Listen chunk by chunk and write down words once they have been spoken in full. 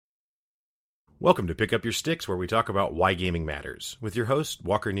Welcome to Pick Up Your Sticks, where we talk about why gaming matters, with your hosts,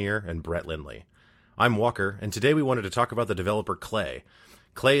 Walker Neer and Brett Lindley. I'm Walker, and today we wanted to talk about the developer Klei.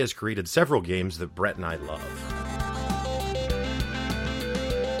 Klei has created several games that Brett and I love.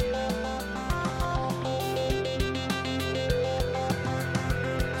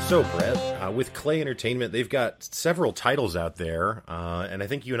 So, Brett, with Klei Entertainment, they've got several titles out there, and I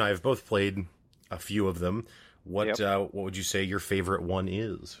think you and I have both played a few of them. What would you say your favorite one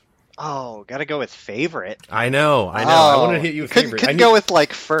is? Oh, gotta go with favorite. I know. I wanted to hit you with favorite. Couldn't go with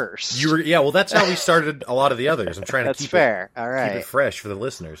first. Well, that's how we started a lot of the others. I'm trying to keep fair. All right. Keep it fresh for the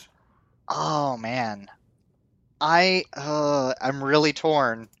listeners. Oh man, I'm really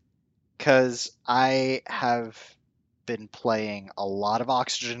torn because I have been playing a lot of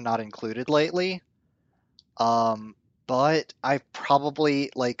Oxygen Not Included lately. But I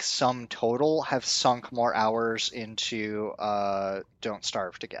probably, sum total, have sunk more hours into Don't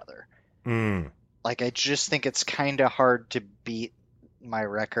Starve Together. I just think it's kind of hard to beat my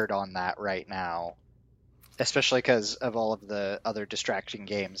record on that right now. Especially because of all of the other distracting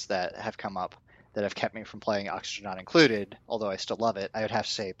games that have come up that have kept me from playing Oxygen Not Included. Although I still love it, I would have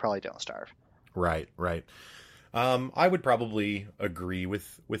to say probably Don't Starve. Right. I would probably agree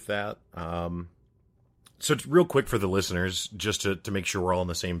with that. So real quick for the listeners, just to make sure we're all on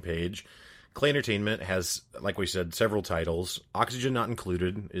the same page, Klei Entertainment has, like we said, several titles. Oxygen Not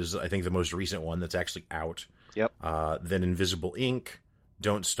Included is, I think, the most recent one that's actually out. Yep. Then Invisible Inc.,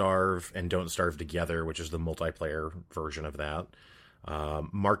 Don't Starve, and Don't Starve Together, which is the multiplayer version of that.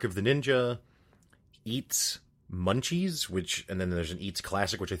 Mark of the Ninja, Eats, Munchies, and then there's an Eats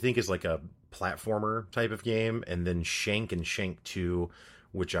Classic, which I think is like a platformer type of game, and then Shank and Shank 2,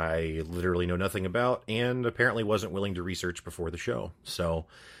 which I literally know nothing about, and apparently wasn't willing to research before the show. So,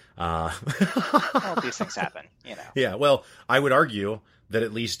 well, these things happen, Yeah, well, I would argue that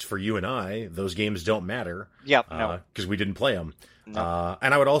at least for you and I, those games don't matter. Yep, no. Because we didn't play them. No.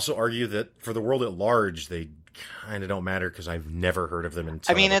 And I would also argue that for the world at large, they kind of don't matter because I've never heard of them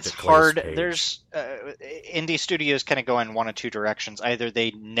until it's hard. There's indie studios kind of go in one of two directions. Either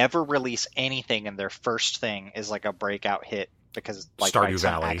they never release anything and their first thing is like a breakout hit, because Stardew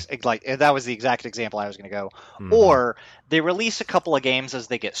Valley, that was the exact example I was going to go. Or they release a couple of games as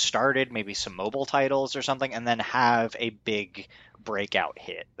they get started, maybe some mobile titles or something, and then have a big breakout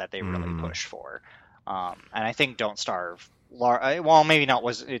hit that they really push for. And I think Don't Starve, well, maybe not.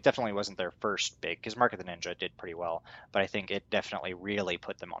 It definitely wasn't their first big, because Mark of the Ninja did pretty well, but I think it definitely really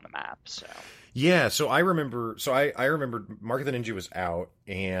put them on the map. So yeah, so I remember Mark of the Ninja was out,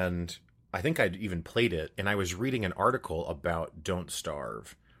 and I think I'd even played it, and I was reading an article about Don't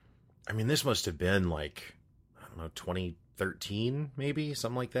Starve. I mean, this must have been 2013, maybe,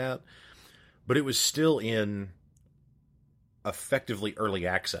 something like that. But it was still in effectively early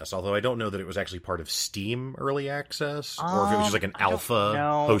access, although I don't know that it was actually part of Steam early access, or if it was just like an alpha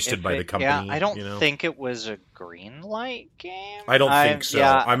hosted by the company. Yeah, I don't think it was a Greenlight game. I don't think so.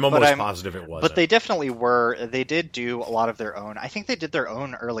 Yeah, I'm almost positive it wasn't. But they definitely were. They did do a lot of their own. I think they did their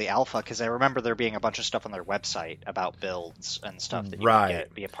own early alpha, because I remember there being a bunch of stuff on their website about builds and stuff that you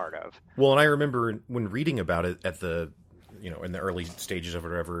could be a part of. Well, and I remember when reading about it at the, in the early stages of it or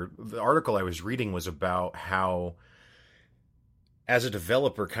whatever, the article I was reading was about how, as a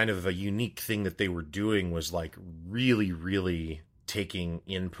developer, kind of a unique thing that they were doing was really, really taking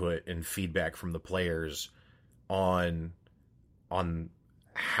input and feedback from the players on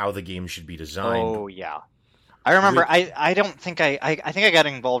how the game should be designed. Oh yeah, I remember. I don't think I think I got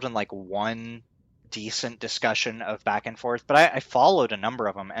involved in one decent discussion of back and forth, but I followed a number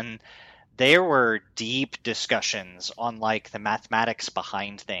of them, and there were deep discussions on the mathematics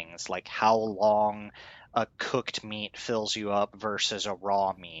behind things, like how long a cooked meat fills you up versus a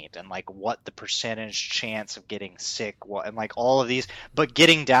raw meat, and what the percentage chance of getting sick, and all of these, but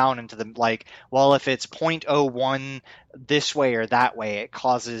getting down into the well, if it's 0.01 this way or that way, it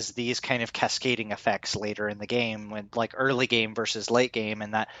causes these kind of cascading effects later in the game, when early game versus late game,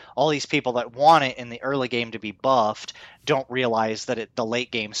 and that all these people that want it in the early game to be buffed don't realize that the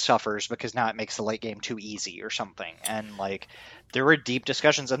late game suffers because now it makes the late game too easy or something. And there were deep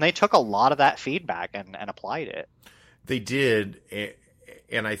discussions, and they took a lot of that feedback and applied it. They did,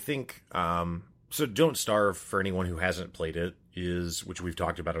 and I think so. Don't Starve, for anyone who hasn't played it, is, which we've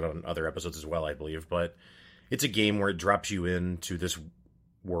talked about it on other episodes as well, I believe, but it's a game where it drops you into this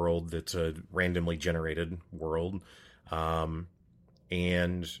world that's a randomly generated world, and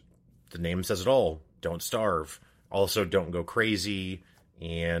the name says it all. Don't starve. Also, don't go crazy,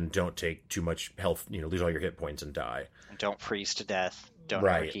 and don't take too much health. Lose all your hit points and die. And don't freeze to death. don't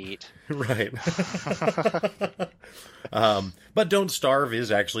Right. overheat. Right. But Don't Starve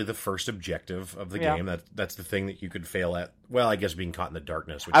is actually the first objective of the game. That's the thing that you could fail at. Well, I guess being caught in the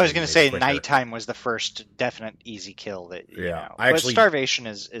darkness. Which I was going made to it say quicker. nighttime was the first definite easy kill that you know. I actually- But starvation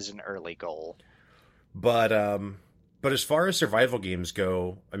is an early goal. But as far as survival games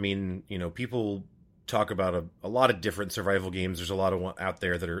go, I mean, you know, people talk about a lot of different survival games. There's a lot of out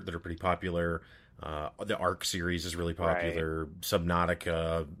there that are pretty popular. The Ark series is really popular. Right.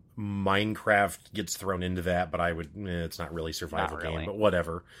 Subnautica, Minecraft gets thrown into that, but it's not really a survival game, but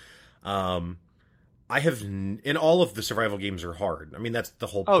whatever. In all of the survival games are hard. I mean, that's the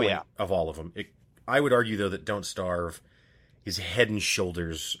whole point of all of them. I would argue, though, that Don't Starve is head and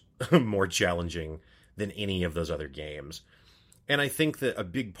shoulders more challenging than any of those other games. And I think that a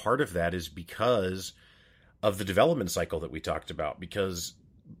big part of that is because of the development cycle that we talked about, because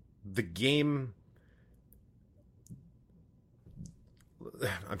the game...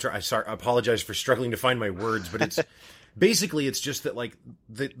 I apologize for struggling to find my words, but it's basically it's just that like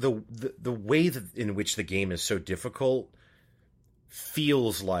the way that in which the game is so difficult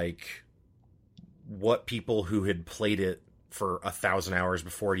feels like what people who had played it for 1,000 hours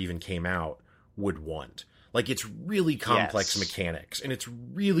before it even came out would want. Like, it's really complex mechanics, and it's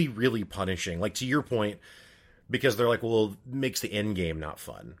really, really punishing. Like, to your point, because they're like, well, it makes the end game not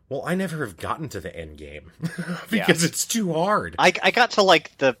fun. Well, I never have gotten to the end game because it's too hard. I got to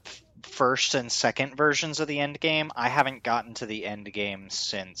like the first and second versions of the end game. I haven't gotten to the end game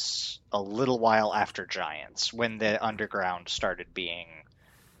since a little while after Giants, when the underground started being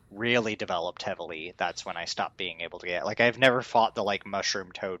really developed heavily. That's when I stopped being able to get, like, I've never fought the like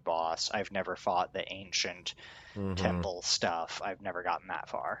mushroom toad boss. I've never fought the ancient temple stuff. I've never gotten that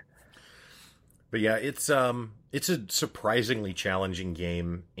far. But yeah, it's a surprisingly challenging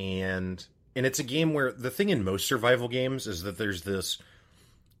game, and it's a game where the thing in most survival games is that there's this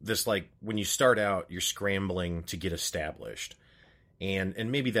like, when you start out, you're scrambling to get established, and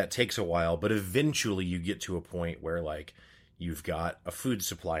maybe that takes a while, but eventually you get to a point where like you've got a food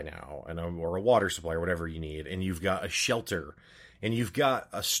supply now, or a water supply, or whatever you need, and you've got a shelter, and you've got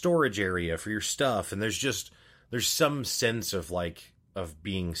a storage area for your stuff, and there's some sense of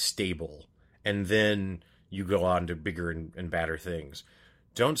being stable. And then you go on to bigger and badder things.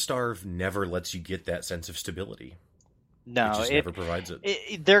 Don't Starve never lets you get that sense of stability. No, it just never provides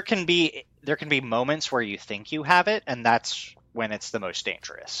it. There can be moments where you think you have it, and that's when it's the most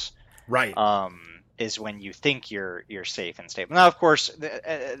dangerous. Right. Is when you think you're safe and stable. Now, of course,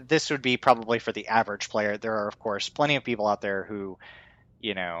 this would be probably for the average player. There are, of course, plenty of people out there who,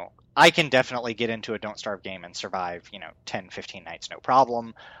 you know, I can definitely get into a Don't Starve game and survive, 10, 15 nights, no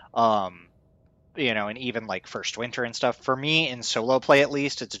problem. And even like First Winter and stuff. For me, in solo play at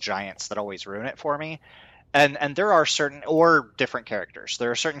least, it's Giants that always ruin it for me. And there are certain, or different characters.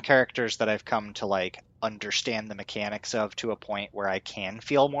 There are certain characters that I've come to like understand the mechanics of to a point where I can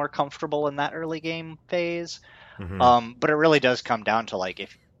feel more comfortable in that early game phase. Mm-hmm. But it really does come down to like,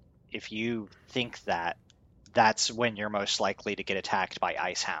 if you think that, that's when you're most likely to get attacked by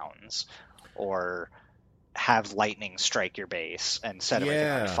ice hounds, or have lightning strike your base and set everything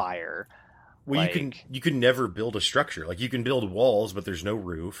on fire. Well, you can never build a structure. Like, you can build walls, but there's no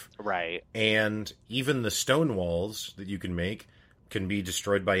roof. Right. And even the stone walls that you can make can be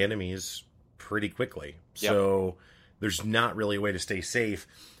destroyed by enemies pretty quickly. Yep. So there's not really a way to stay safe.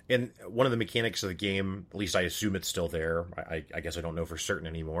 And one of the mechanics of the game, at least I assume it's still there, I guess I don't know for certain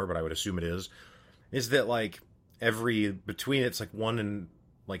anymore, but I would assume it is that like between it's like 1 and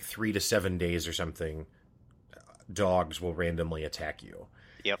like 3 to 7 days or something, dogs will randomly attack you.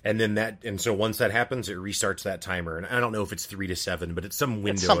 Yep. And so once that happens, it restarts that timer. And I don't know if it's 3 to 7, but it's some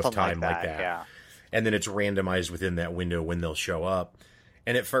window of time like that. Yeah. And then it's randomized within that window when they'll show up.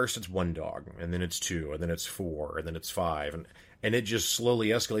 And at first it's 1 dog, and then it's 2, and then it's 4, and then it's 5, and it just slowly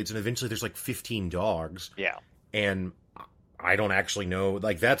escalates, and eventually there's like 15 dogs. Yeah. And I don't actually know.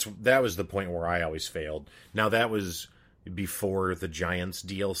 Like, that was the point where I always failed. Now, that was before the Giants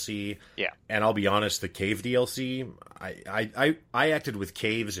DLC. Yeah. And I'll be honest, the Cave DLC, I acted with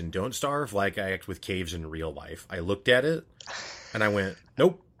caves in Don't Starve like I act with caves in real life. I looked at it, and I went,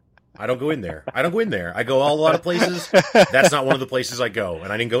 nope, I don't go in there. I go a lot of places. That's not one of the places I go,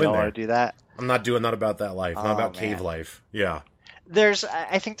 and I didn't go in there. I want to do that. I'm not about that life. Not about cave life. Yeah.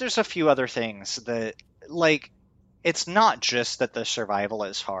 I think there's a few other things that, like, it's not just that the survival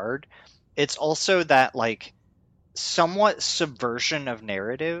is hard. It's also that, like, somewhat subversion of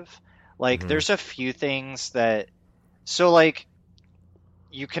narrative. Like, there's a few things that, so like,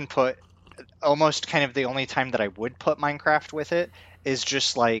 you can put almost kind of the only time that I would put Minecraft with it is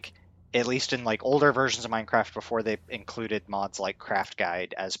just like at least in like older versions of Minecraft before they included mods like Craft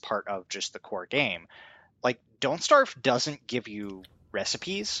Guide as part of just the core game, like Don't Starve doesn't give you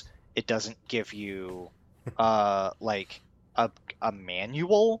recipes. It doesn't give you like a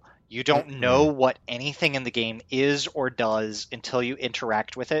manual. You don't know what anything in the game is or does until you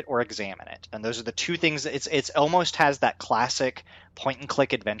interact with it or examine it. And those are the two things. It's almost has that classic point and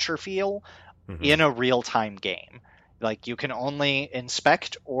click adventure feel in a real time game. Like you can only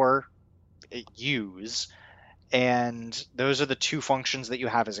inspect or use, and those are the two functions that you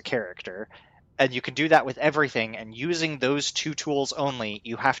have as a character. And you can do that with everything, and using those two tools only,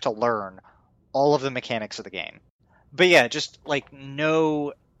 you have to learn all of the mechanics of the game. But yeah, just like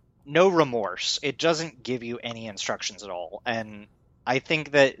no remorse. It doesn't give you any instructions at all. And I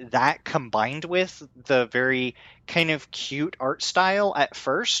think that combined with the very kind of cute art style at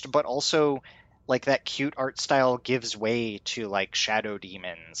first, but also like that cute art style gives way to like shadow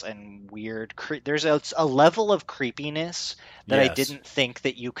demons and weird there's a level of creepiness that I didn't think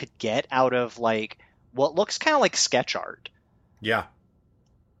that you could get out of like what looks kind of like sketch art. Yeah.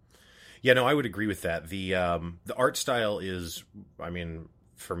 Yeah, no, I would agree with that. The art style is, I mean,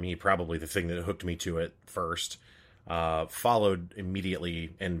 for me, probably the thing that hooked me to it first, followed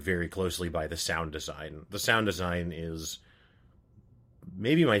immediately and very closely by the sound design. The sound design is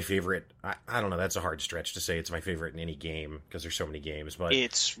maybe my favorite. I don't know, that's a hard stretch to say it's my favorite in any game because there's so many games, but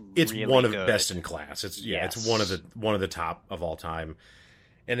it's really one of the good. best in class. It's It's one of the top of all time.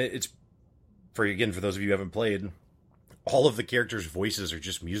 And it's for those of you who haven't played, all of the characters' voices are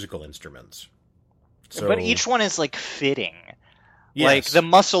just musical instruments. So, but each one is like fitting. Yes. Like the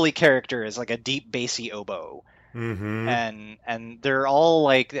muscly character is like a deep bassy oboe. Mm-hmm. And they're all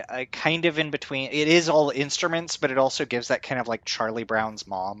like kind of in between. It is all instruments, but it also gives that kind of like Charlie Brown's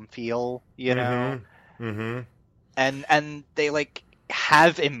mom feel, you know. Mm-hmm. And they like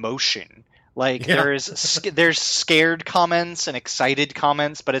have emotion. Like there's scared comments and excited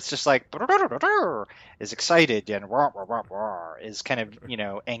comments, but it's just like is excited and is kind of, you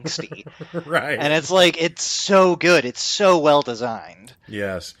know, angsty. Right. And it's like it's so good. It's so well designed.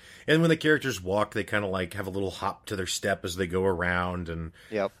 Yes. And when the characters walk, they kind of like have a little hop to their step as they go around. And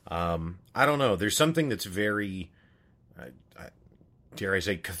I don't know. There's something that's very, dare I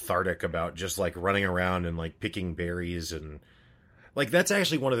say, cathartic about just like running around and like picking berries. And like that's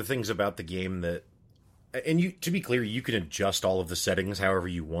actually one of the things about the game that, and you, to be clear, you can adjust all of the settings however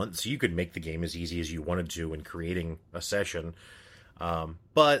you want. So you could make the game as easy as you wanted to when creating a session.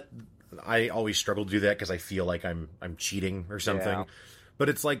 But I always struggle to do that because I feel like I'm cheating or something. Yeah. But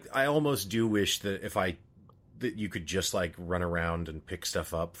it's like I almost do wish that that you could just like run around and pick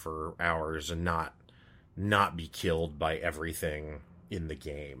stuff up for hours and not be killed by everything in the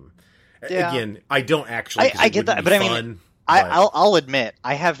game. Yeah. Again, I don't actually. I get that, but fun, I mean, I'll admit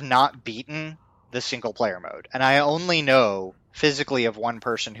I have not beaten the single player mode, and I only know physically of one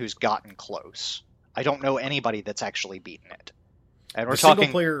person who's gotten close. I don't know anybody that's actually beaten it, and we're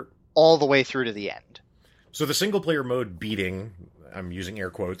talking all the way through to the end. So the single player mode beating, I'm using air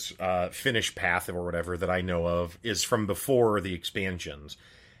quotes, finish path or whatever that I know of is from before the expansions.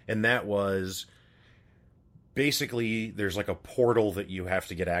 And that was basically there's like a portal that you have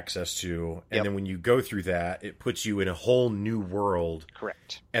to get access to. And then when you go through that, it puts you in a whole new world.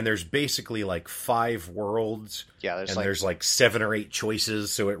 Correct. And there's basically like 5 worlds. Yeah, there's like 7 or 8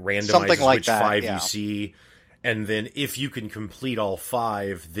 choices. So it randomizes like which that, 5 you see. And then if you can complete all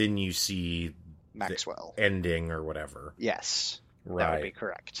 5, then you see Maxwell ending or whatever. Yes. Right. That would be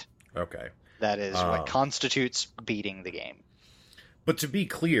correct. Okay. That is what constitutes beating the game. But to be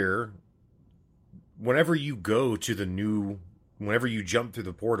clear, whenever you jump through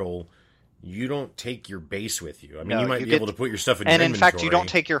the portal, you don't take your base with you. I mean, you might be able to put your stuff in your inventory. And in fact, you don't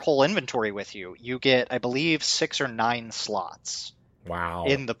take your whole inventory with you. You get, I believe, 6 or 9 slots. Wow.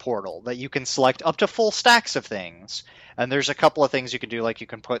 In the portal that you can select up to full stacks of things. And there's a couple of things you can do, like you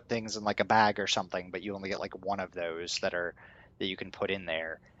can put things in like a bag or something, but you only get like one of those that you can put in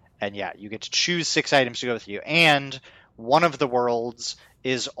there. And yeah, you get to choose 6 items to go with you. And one of the worlds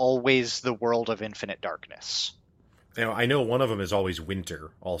is always the world of infinite darkness. Now, I know one of them is always winter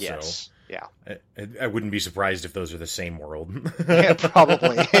also. Yes. Yeah. I wouldn't be surprised if those are the same world. Yeah,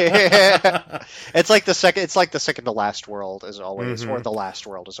 probably. It's like the second to last world is always, or the last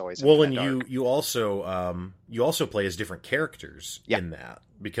world is always. Well, and you also play as different characters in that,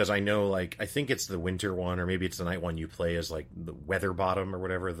 because I know, like, I think it's the winter one or maybe it's the night one. You play as like the Weatherbottom or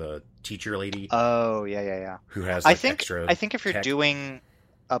whatever, the teacher lady. Oh yeah. Who has like, extra? I think if you're doing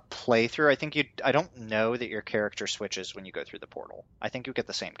a playthrough, I don't know that your character switches when you go through the portal. I think you get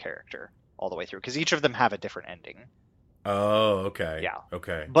the same character all the way through because each of them have a different ending. Oh, okay. Yeah.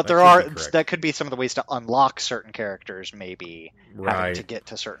 Okay. But That there could are be correct. that could be some of the ways to unlock certain characters, maybe having to Right. get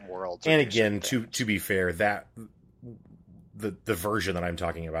to certain worlds or And do certain again, to things. be fair, that the version that I'm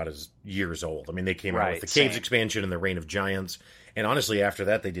talking about is years old. I mean, they came out with Right, the Caves same. expansion and the Reign of Giants, and honestly, after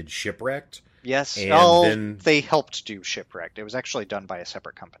that, they did Shipwrecked, Yes. and Oh, then they helped do Shipwrecked. It was actually done by a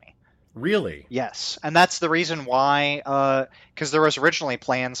separate company. really, Yes, and that's the reason why, because there was originally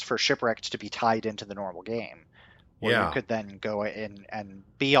plans for Shipwrecked to be tied into the normal game, where you yeah, could then go in and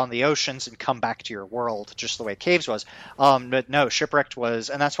be on the oceans and come back to your world just the way Caves was. But no, Shipwrecked was,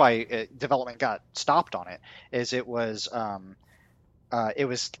 and that's why development got stopped on it. Is it was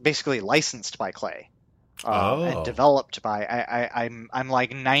basically licensed by Clay, and oh, developed by I'm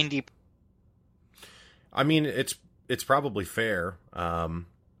like 90. I mean, it's probably fair,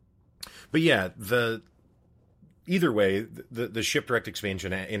 but yeah, the either way, the Shipwrecked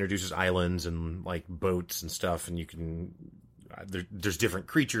expansion introduces islands and like boats and stuff, and you can there's different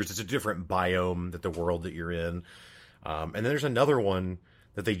creatures. It's a different biome that the world that you're in, and then there's another one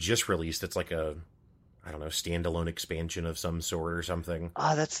that they just released. It's like a I don't know standalone expansion of some sort or something.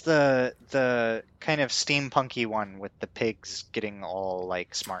 That's the kind of steampunky one with the pigs getting all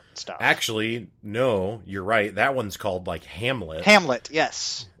like smart and stuff. Actually, no, you're right. That one's called like Hamlet. Hamlet,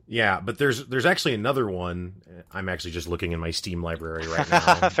 yes. Yeah, but there's actually another one. I'm actually just looking in my Steam library right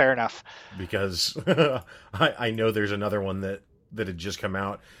now Fair enough. because I know there's another one that had just come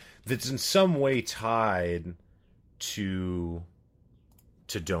out that's in some way tied to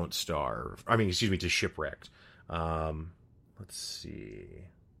Don't Starve. I mean, excuse me, to Shipwrecked. Let's see.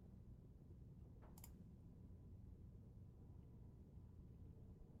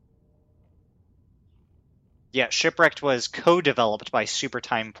 Yeah, Shipwrecked was co-developed by Super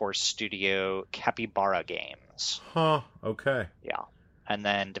Time Force studio Capybara Games. Huh. Okay. Yeah. And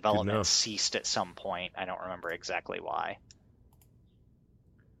then Good development enough. ceased at some point. I don't remember exactly why.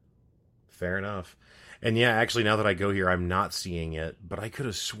 Fair enough. And yeah, actually, now that I go here, I'm not seeing it, but I could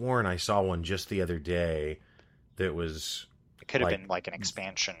have sworn I saw one just the other day that was It could have like been like an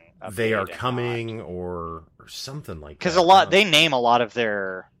expansion they are update and not. coming or something like Because that. they name a lot of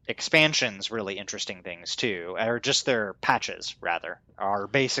their expansions really interesting things too, or just their patches rather are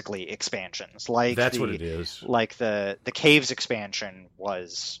basically expansions. Like That's what it is. like the Caves expansion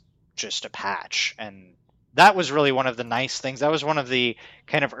was just a patch, and that was really one of the nice things. That was one of the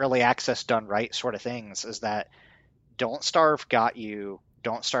kind of early access done right sort of things. Is that Don't Starve got you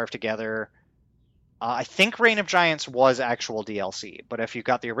Don't Starve Together. I think Reign of Giants was actual DLC, but if you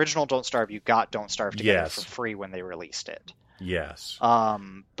got the original Don't Starve, you got Don't Starve Together Yes. for free when they released it. Yes.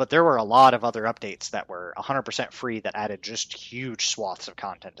 But there were a lot of other updates that were 100% free that added just huge swaths of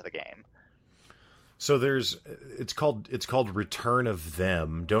content to the game. So it's called Return of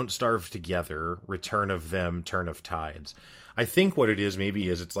Them. Don't Starve Together. Return of Them. Turn of Tides. I think what it is maybe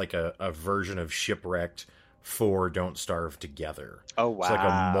is it's like a version of Shipwrecked for Don't Starve Together. Oh wow! It's like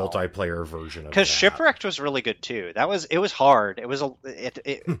a multiplayer version of that. Because Shipwrecked was really good too. It was hard. It was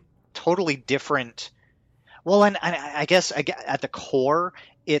it totally different. Well, and I guess at the core,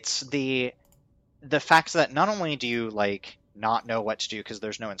 it's the fact that not only do you like not know what to do because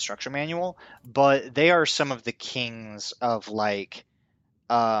there's no instruction manual, but they are some of the kings of like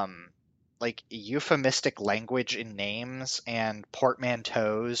euphemistic language in names and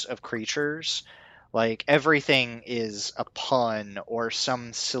portmanteaus of creatures. Like everything is a pun or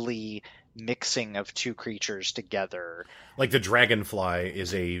some silly mixing of two creatures together. Like the dragonfly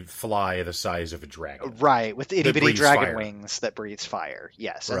is a fly the size of a dragon. Right, with itty bitty breathes dragon fire. wings that breathes fire.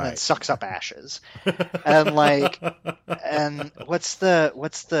 Yes, and then Right. sucks up ashes. And like, and what's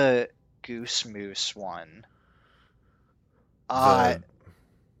the goose moose one? The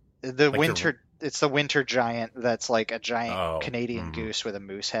like winter. It's the winter giant that's like a giant Oh, Canadian mhm. goose with a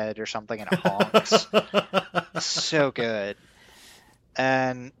moose head or something, and it honks. So good.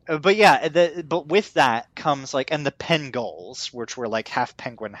 And but yeah, but with that comes like, and the Pengulls, which were like half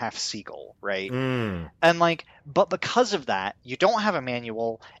penguin, half seagull, right? Mm. And like, but because of that, you don't have a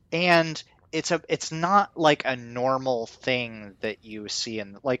manual, and it's not like a normal thing that you see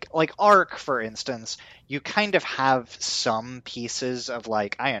in like Ark, for instance. You kind of have some pieces of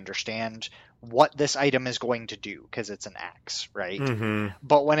like, I understand what this item is going to do because it's an axe, right? Hmm.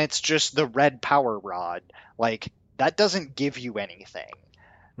 But when it's just the red power rod, like that doesn't give you anything.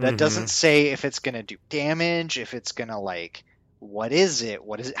 That doesn't say if it's going to do damage, if it's going to like, what is it?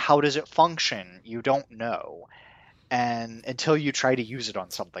 How does it function? You don't know. And until you try to use it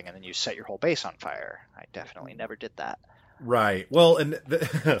on something and then you set your whole base on fire. I definitely never did that. Right. Well, and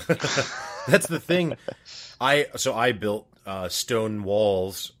that's the thing. I stone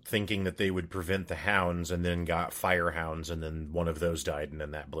walls thinking that they would prevent the hounds, and then got fire hounds, and then one of those died, and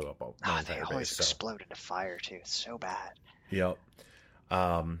then that blew up the They entire always base. explode into fire too. It's so bad. Yep.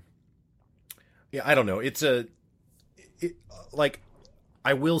 Yeah, I don't know. Like,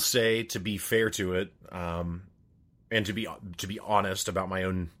 I will say, to be fair to it, and to be honest about my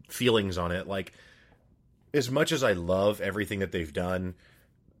own feelings on it, like, as much as I love everything that they've done,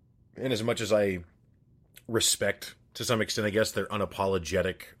 and as much as I respect, to some extent, I guess, their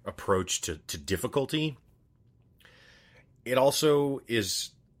unapologetic approach to difficulty, it also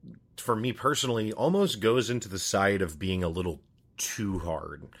is, for me personally, almost goes into the side of being a little too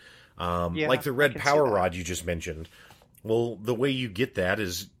hard. Like the red power rod you just mentioned. Well, the way you get that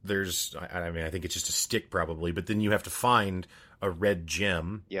is I think it's just a stick probably, but then you have to find a red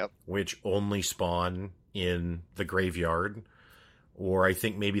gem, which only spawn in the graveyard. Or I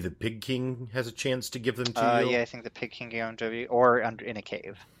think maybe the Pig King has a chance to give them to you. Yeah, I think the Pig King can go into, or in a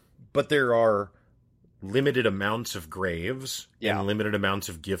cave. But there are limited amounts of graves and limited amounts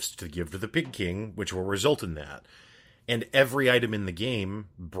of gifts to give to the Pig King, which will result in that. And every item in the game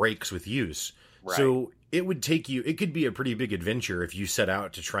breaks with use. Right. So it could be a pretty big adventure if you set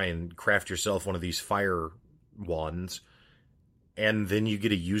out to try and craft yourself one of these fire wands, and then you get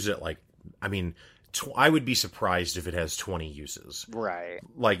to use it I would be surprised if it has 20 uses. Right.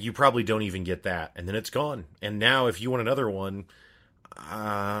 Like, you probably don't even get that, and then it's gone. And now, if you want another one,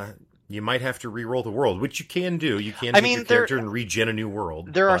 you might have to re-roll the world, which you can do. You can take your character and regen a new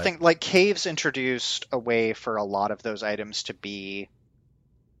world. There are things like caves introduced a way for a lot of those items to be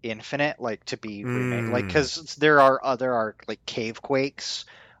infinite, like to be remade, like, because there are like cave quakes,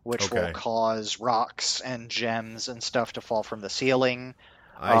 which will cause rocks and gems and stuff to fall from the ceiling.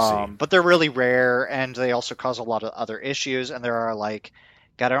 I see. But they're really rare, and they also cause a lot of other issues. And there are I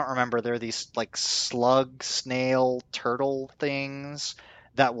don't remember, there are these like slug, snail, turtle things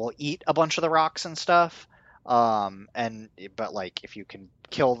that will eat a bunch of the rocks and stuff. But if you can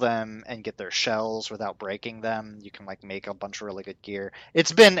kill them and get their shells without breaking them, you can make a bunch of really good gear.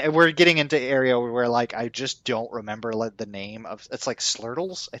 We're getting into area where I just don't remember the name of, it's like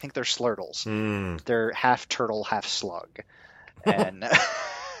slurtles. I think they're slurtles. They're half turtle, half slug. And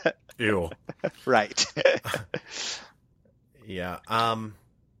ew. Right. Yeah.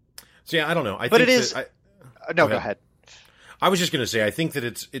 So yeah, I don't know. But it is. No, go ahead. I was just going to say, I think that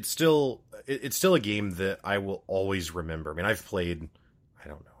it's still a game that I will always remember. I mean, I've played, I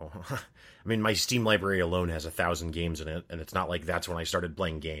don't know. I mean, my Steam library alone has 1,000 games in it, and it's not like that's when I started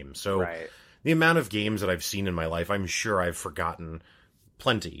playing games. So the amount of games that I've seen in my life, I'm sure I've forgotten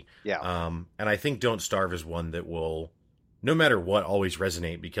plenty. Yeah. And I think Don't Starve is one that will, no matter what, always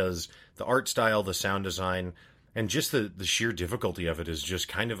resonate, because the art style, the sound design, and just the sheer difficulty of it is just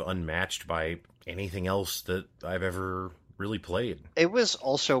kind of unmatched by anything else that I've ever really played. It was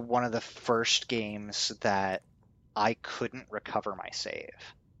also one of the first games that I couldn't recover my save.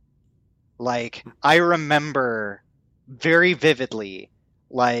 I remember very vividly,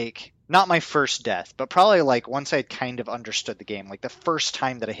 not my first death, but probably once I'd kind of understood the game, the first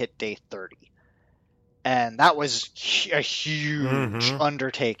time that I hit day 30. And that was a huge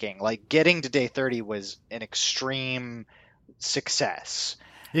undertaking. Getting to day 30 was an extreme success.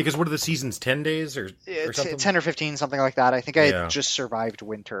 Yeah, because what are the seasons, 10 days or something? 10 or 15, something like that. I think I had just survived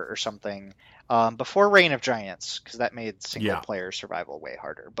winter or something before Reign of Giants, because that made single-player survival way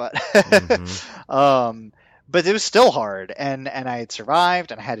harder. But but it was still hard, and I had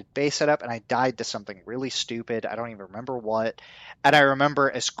survived, and I had a base set up, and I died to something really stupid. I don't even remember what. And I remember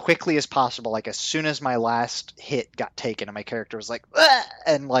as quickly as possible, as soon as my last hit got taken, and my character was "Ah!"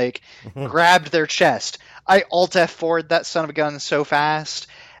 and grabbed their chest, I Alt F4'd that son of a gun so fast,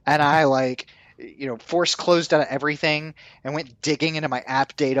 and I force closed out of everything and went digging into my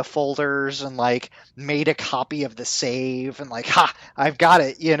app data folders and made a copy of the save and I've got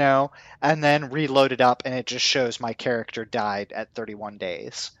it, and then reloaded up, and it just shows my character died at 31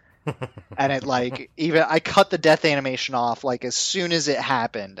 days. And it even I cut the death animation off as soon as it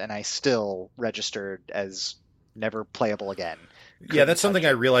happened, and I still registered as never playable again. Yeah, that's something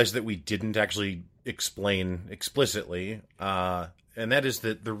I realized that we didn't actually explain explicitly. And that is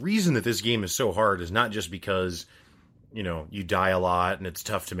that the reason that this game is so hard is not just because, you die a lot and it's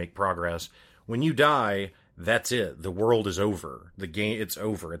tough to make progress. When you die, that's it. The world is over. The game, it's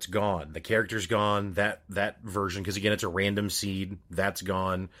over. It's gone. The character's gone. That version, because again, it's a random seed. That's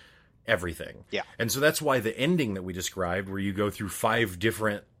gone. Everything. Yeah. And so that's why the ending that we described, where you go through 5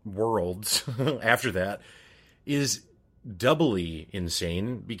 different worlds after that, is doubly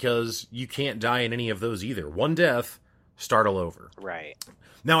insane, because you can't die in any of those either. One death, start all over. Right.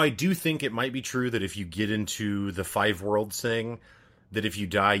 Now, I do think it might be true that if you get into the 5 worlds thing, that if you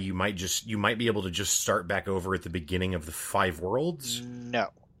die, you might be able to just start back over at the beginning of the 5 worlds. No.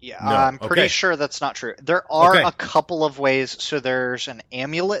 Yeah, No. I'm pretty Okay. sure that's not true. There are Okay. a couple of ways. So there's an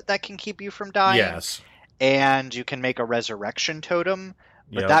amulet that can keep you from dying. Yes. And you can make a resurrection totem.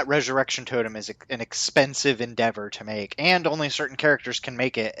 But Yep. that resurrection totem is an expensive endeavor to make. And only certain characters can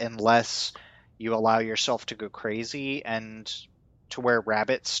make it unless you allow yourself to go crazy and to where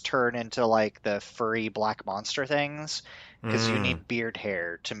rabbits turn into like the furry black monster things. Because you need beard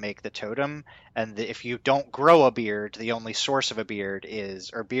hair to make the totem, and if you don't grow a beard, the only source of a beard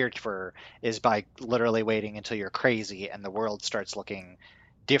beard fur is by literally waiting until you're crazy and the world starts looking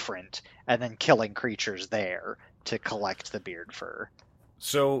different, and then killing creatures there to collect the beard fur.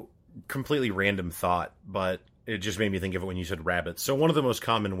 So, completely random thought, but it just made me think of it when you said rabbits. So one of the most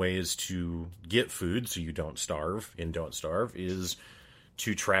common ways to get food so you don't starve is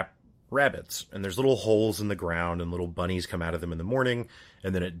to trap rabbits. And there's little holes in the ground and little bunnies come out of them in the morning,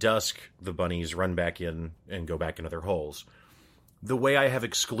 and then at dusk the bunnies run back in and go back into their holes. The way I have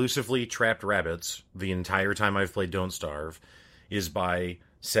exclusively trapped rabbits the entire time I've played Don't Starve is by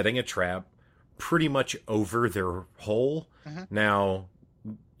setting a trap pretty much over their hole. Mm-hmm. Now,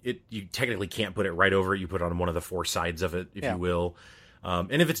 you technically can't put it right over it. You put it on one of the 4 sides of it, if you will.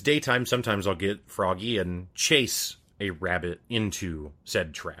 And if it's daytime, sometimes I'll get froggy and chase a rabbit into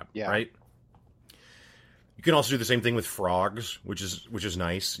said trap, right? You can also do the same thing with frogs, which is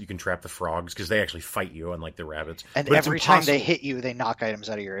nice. You can trap the frogs because they actually fight you, unlike the rabbits. And but every time they hit you, they knock items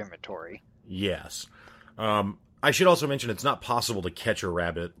out of your inventory. Yes. I should also mention it's not possible to catch a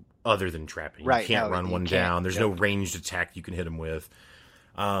rabbit other than trapping. You can't run one down. There's no ranged attack you can hit him with.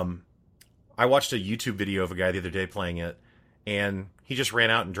 I watched a YouTube video of a guy the other day playing it, and he just ran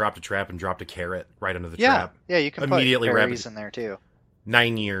out and dropped a trap and dropped a carrot right under the trap. Yeah, you can immediately put berries in there too.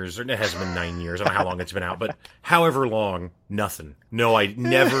 9 years, or it hasn't been 9 years. I don't know how long it's been out, but however long, nothing. No, I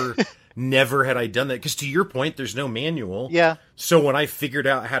never had I done that. Because to your point, there's no manual. Yeah. So when I figured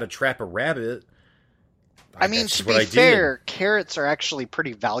out how to trap a rabbit, I mean, to be fair, carrots are actually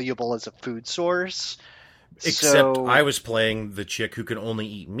pretty valuable as a food source. Except I was playing the chick who can only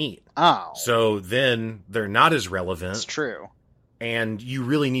eat meat. Oh. So then they're not as relevant. That's true. And you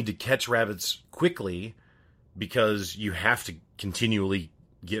really need to catch rabbits quickly because you have to continually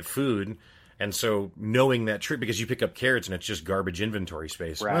get food. And so knowing that trick, because you pick up carrots and it's just garbage inventory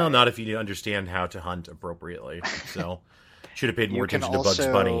space. Right. Well, not if you understand how to hunt appropriately. So should have paid more attention to Bugs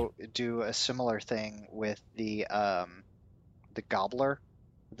Bunny. You can also do a similar thing with the gobbler.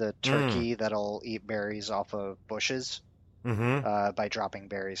 The turkey that'll eat berries off of bushes by dropping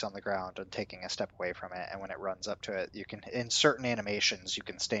berries on the ground and taking a step away from it. And when it runs up to it, you can, in certain animations, you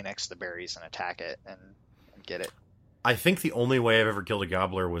can stay next to the berries and attack it and get it. I think the only way I've ever killed a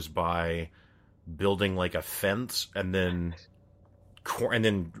gobbler was by building like a fence and then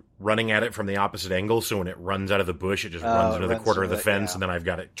running at it from the opposite angle. So when it runs out of the bush, it just runs into the quarter of the fence, and then I've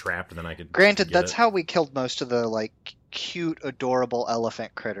got it trapped, and then I could. Granted, that's how we killed most of the like cute, adorable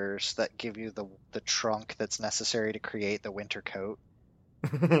elephant critters that give you the trunk that's necessary to create the winter coat.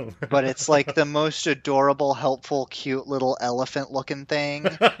 But it's like the most adorable, helpful, cute little elephant-looking thing.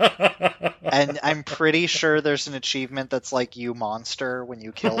 And I'm pretty sure there's an achievement that's like you monster when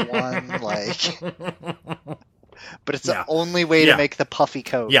you kill one, like. But it's the only way to make the puffy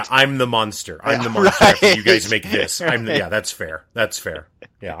coat. Yeah, I'm the monster. I'm the monster. After you guys make this. That's fair. That's fair.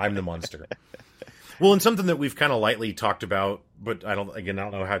 Yeah, I'm the monster. Well, and something that we've kind of lightly talked about, but I don't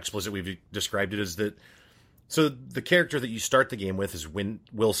know how explicit we've described it, is that so the character that you start the game with is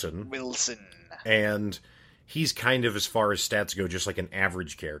Wilson. Wilson. And he's kind of, as far as stats go, just like an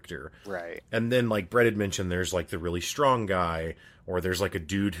average character. Right. And then, like Brett had mentioned, there's like the really strong guy, or there's like a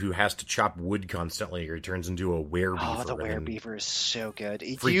dude who has to chop wood constantly, or he turns into a werebeaver. Oh, the werebeaver is so good.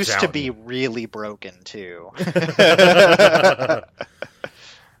 It used to be really broken, too.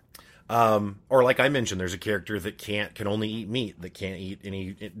 Or like I mentioned, there's a character that can only eat meat, that can't eat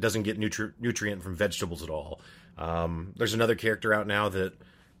it doesn't get nutrient from vegetables at all. There's another character out now that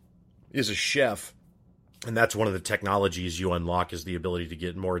is a chef, and that's one of the technologies you unlock, is the ability to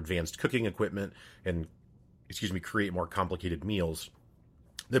get more advanced cooking equipment and, create more complicated meals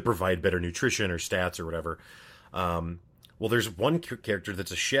that provide better nutrition or stats or whatever. Well, there's one character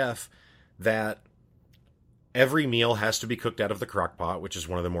that's a chef that every meal has to be cooked out of the crock pot, which is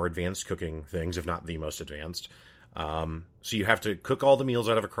one of the more advanced cooking things, if not the most advanced. So you have to cook all the meals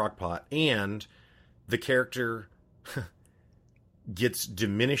out of a crock pot, and the character gets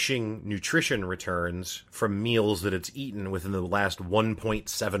diminishing nutrition returns from meals that it's eaten within the last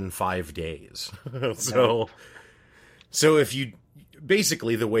 1.75 days. So So if you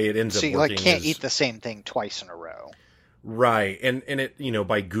basically the way it ends So up you working like can't is, eat the same thing twice in a row. right, and it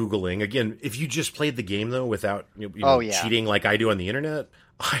by Googling again. If you just played the game though without Oh, yeah. cheating like I do on the internet,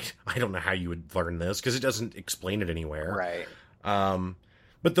 I don't know how you would learn this because it doesn't explain it anywhere. Right.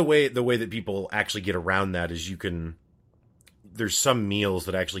 But the way that people actually get around that is there's some meals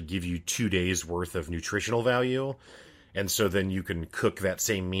that actually give you 2 days worth of nutritional value, and so then you can cook that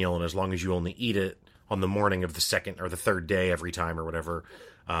same meal, and as long as you only eat it on the morning of the second or the third day every time or whatever,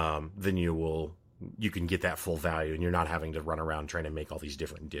 then you can get that full value, and you're not having to run around trying to make all these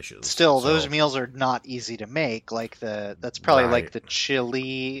different dishes. Still, those meals are not easy to make. Like that's probably Right. like the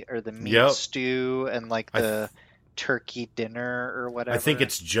chili or the meat Yep. stew and like the turkey dinner or whatever. I think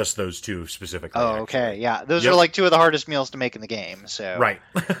it's just those two specifically. Oh, okay. actually. Yeah. Those Yep. are like two of the hardest meals to make in the game. So Right.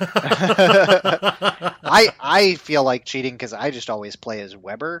 I feel like cheating because I just always play as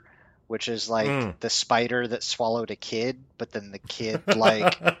Weber, which is like the spider that swallowed a kid, but then the kid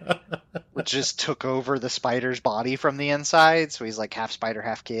like just took over the spider's body from the inside, so he's like half spider,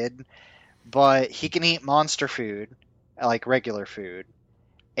 half kid. But he can eat monster food, like regular food,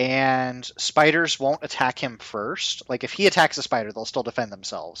 and spiders won't attack him first. Like if he attacks a spider, they'll still defend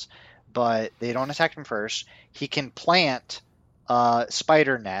themselves, but they don't attack him first. He can plant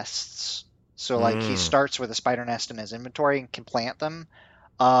spider nests. So like he starts with a spider nest in his inventory and can plant them.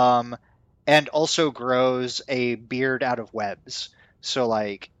 And also grows a beard out of webs. So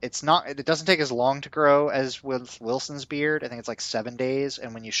like it doesn't take as long to grow as with Wilson's beard. I think it's like 7 days,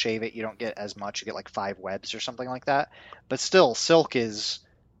 and when you shave it, you don't get as much. You get like 5 webs or something like that. But still, silk is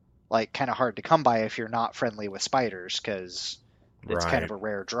like kind of hard to come by if you're not friendly with spiders, because it's kind of a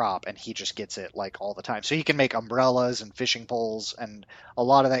rare drop, and he just gets it like all the time. So he can make umbrellas and fishing poles and a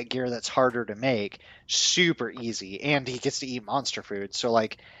lot of that gear that's harder to make super easy, and he gets to eat monster food. So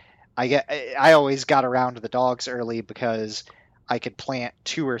like I always got around to the dogs early because I could plant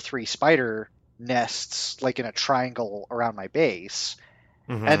 2 or 3 spider nests like in a triangle around my base,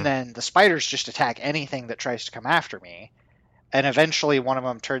 and then the spiders just attack anything that tries to come after me, and eventually one of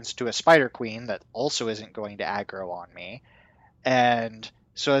them turns into a spider queen that also isn't going to aggro on me. And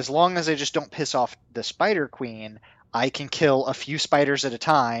so as long as I just don't piss off the spider queen, I can kill a few spiders at a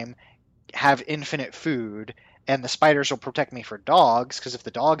time, have infinite food, and the spiders will protect me for dogs, because if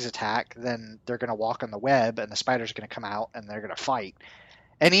the dogs attack, then they're going to walk on the web, and the spiders are going to come out, and they're going to fight.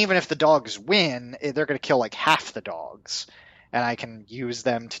 And even if the dogs win, they're going to kill like half the dogs, and I can use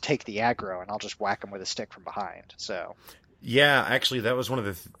them to take the aggro, and I'll just whack them with a stick from behind. So yeah, actually, that was one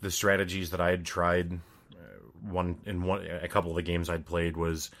of the strategies that I had tried. A couple of the games I'd played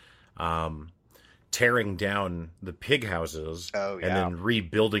was tearing down the pig houses and then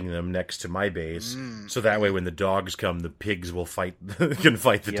rebuilding them next to my base, so that way when the dogs come, the pigs will can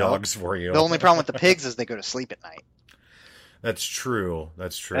fight the dogs for you. The only problem with the pigs is they go to sleep at night. That's true.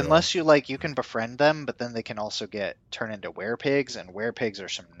 Unless you you can befriend them, but then they can also turn into werepigs, and werepigs are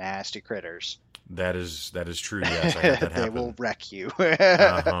some nasty critters. That is true. Yes, I had that happen. They will wreck you.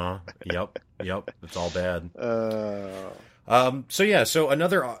 Yep. It's all bad. So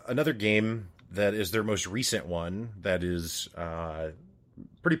another game that is their most recent one that is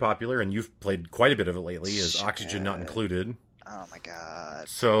pretty popular, and you've played quite a bit of it lately, is Oxygen Not Included. Oh my god.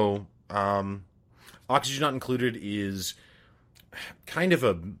 So Oxygen Not Included is kind of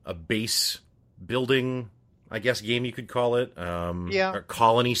a base building, I guess, game you could call it. Or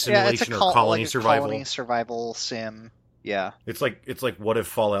colony simulation, or colony survival. Colony survival sim. Yeah. It's like what if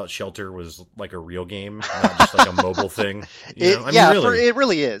Fallout Shelter was like a real game, not just like a mobile thing. It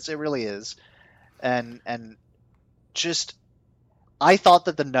really is. It really is. And just I thought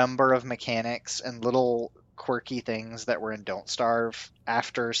that the number of mechanics and little quirky things that were in Don't Starve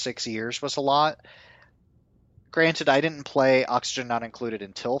after 6 years was a lot. Granted, I didn't play Oxygen Not Included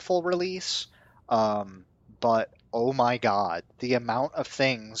until full release, but oh my god, the amount of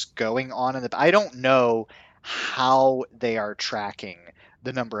things going on I don't know how they are tracking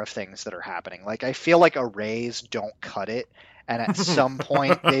the number of things that are happening. Like, I feel like arrays don't cut it, and at some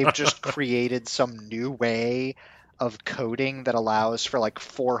point they've just created some new way of coding that allows for like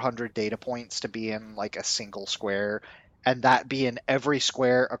 400 data points to be in like a single square, and that be in every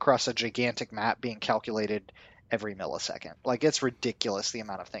square across a gigantic map being calculated every millisecond. Like, it's ridiculous the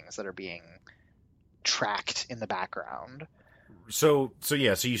amount of things that are being tracked in the background. So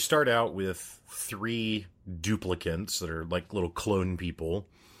you start out with 3 duplicants that are like little clone people,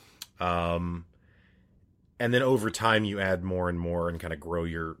 and then over time you add more and more and kind of grow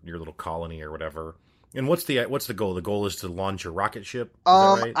your little colony or whatever. And what's the goal? The goal is to launch a rocket ship. Is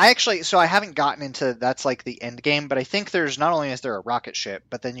that right? I haven't gotten into that's like the end game, but I think there's not only is there a rocket ship,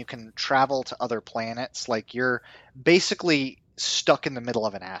 but then you can travel to other planets. Like you're basically stuck in the middle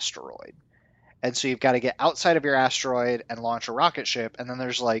of an asteroid. And so you've got to get outside of your asteroid and launch a rocket ship, and then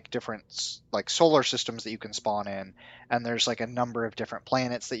there's like different like solar systems that you can spawn in, and there's like a number of different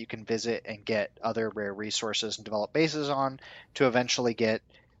planets that you can visit and get other rare resources and develop bases on to eventually get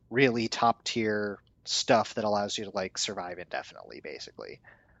really top tier stuff that allows you to like survive indefinitely, basically.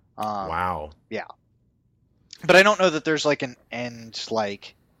 Wow. Yeah. But I don't know that there's like an end,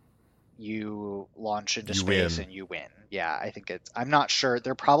 like you launch into space and you win. Yeah, I think I'm not sure.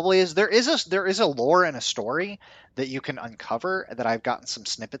 There probably is. There is a lore and a story that you can uncover that I've gotten some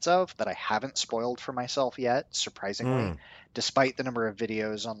snippets of that I haven't spoiled for myself yet, surprisingly, despite the number of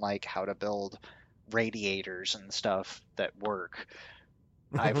videos on like how to build radiators and stuff that work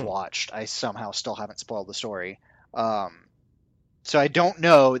I've watched. I somehow still haven't spoiled the story. So I don't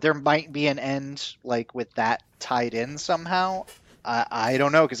know. There might be an end like with that tied in somehow. I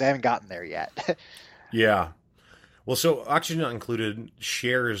don't know because I haven't gotten there yet. Yeah. Well, so Oxygen Not Included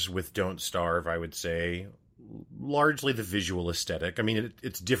shares with Don't Starve, I would say, largely the visual aesthetic. I mean,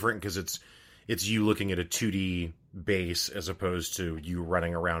 it's different because it's you looking at a 2D base as opposed to you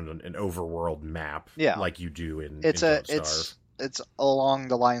running around an overworld map like you do in Don't Starve. It's along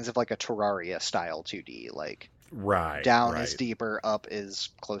the lines of like a Terraria style 2D, like down is deeper, up is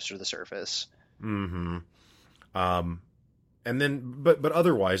closer to the surface. Mm-hmm. And then, but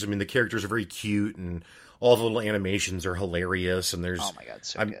otherwise, I mean, the characters are very cute, and all the little animations are hilarious. And there's, oh my god,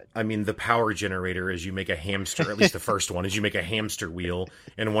 so good. I mean, the power generator is you make a hamster. At least the first one is you make a hamster wheel,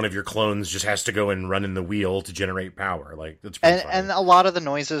 and one of your clones just has to go and run in the wheel to generate power. Like that's pretty funny. And a lot of the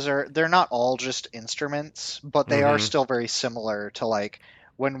noises they're not all just instruments, but they are still very similar to like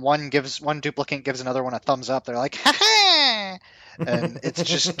when one duplicate gives another one a thumbs up. They're like, ha ha. And it's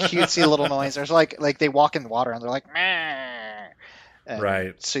just cutesy little noise. There's like they walk in water and they're like, meh.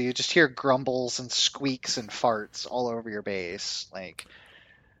 And so you just hear grumbles and squeaks and farts all over your base. Like,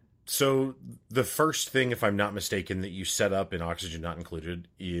 so the first thing, if I'm not mistaken, that you set up in Oxygen Not Included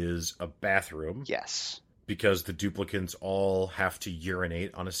is a bathroom. Yes. Because the duplicants all have to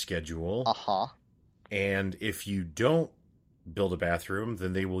urinate on a schedule. Uh-huh. And if you don't build a bathroom,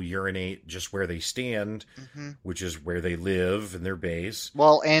 then they will urinate just where they stand, which is where they live in their base.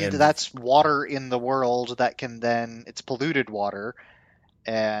 Well, and that's water in the world that can then, it's polluted water,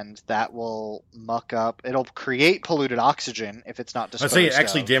 and that will muck up. It'll create polluted oxygen if it's not disposed of. I'd say it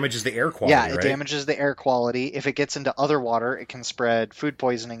actually damages the air quality, Yeah, it damages the air quality. If it gets into other water, it can spread food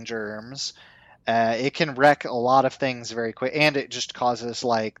poisoning germs. It can wreck a lot of things very quick, and it just causes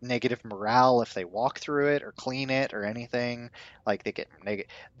like negative morale if they walk through it or clean it or anything. Like they get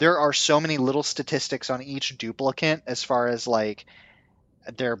negative. There are so many little statistics on each duplicant as far as like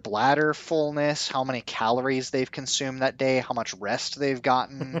their bladder fullness, how many calories they've consumed that day, how much rest they've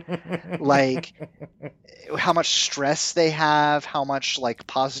gotten, like how much stress they have, how much like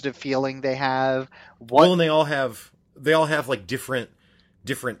positive feeling they have. Well, and they all have like different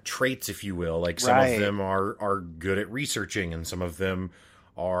traits, if you will. Like some of them are good at researching, and some of them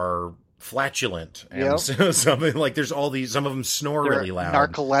are flatulent, and something like there's all these. Some of them snore really loud.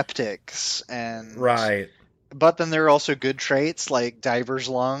 Narcoleptics and But then there are also good traits like diver's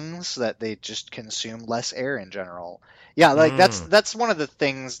lungs that they just consume less air in general. Yeah, like that's one of the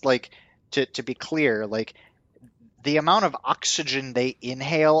things. Like to be clear, like the amount of oxygen they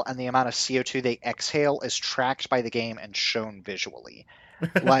inhale and the amount of CO2 they exhale is tracked by the game and shown visually.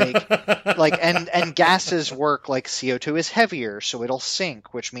 And gases work like CO2 is heavier, so it'll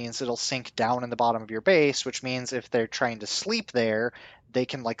sink, which means it'll sink down in the bottom of your base, which means if they're trying to sleep there, they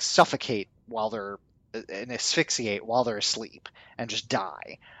can like suffocate and asphyxiate while they're asleep and just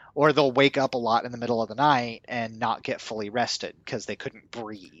die. Or they'll wake up a lot in the middle of the night and not get fully rested because they couldn't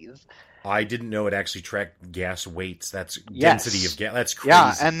breathe. I didn't know it actually tracked gas weights. That's density of gas. That's crazy.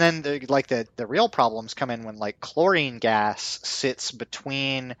 Yeah, and then the real problems come in when like chlorine gas sits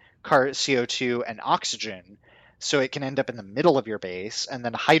between CO2 and oxygen, so it can end up in the middle of your base, and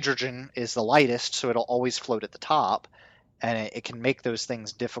then hydrogen is the lightest, so it'll always float at the top, and it can make those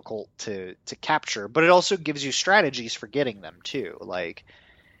things difficult to capture. But it also gives you strategies for getting them too. Like,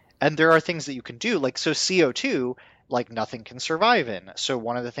 and there are things that you can do, like so CO2. Like nothing can survive in. So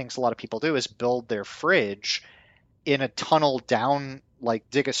one of the things a lot of people do is build their fridge in a tunnel down, like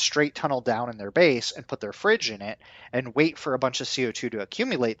dig a straight tunnel down in their base and put their fridge in it and wait for a bunch of CO2 to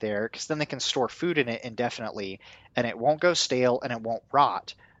accumulate there, because then they can store food in it indefinitely and it won't go stale and it won't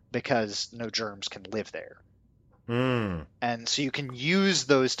rot because no germs can live there. Mm. And so you can use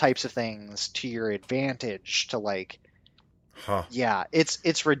those types of things to your advantage to like, Huh. yeah,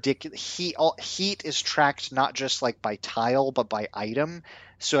 it's ridiculous. Heat is tracked not just like by tile, but by item.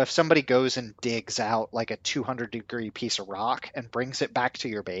 So if somebody goes and digs out like a 200-degree piece of rock and brings it back to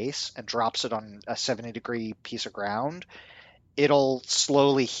your base and drops it on a 70-degree piece of ground, it'll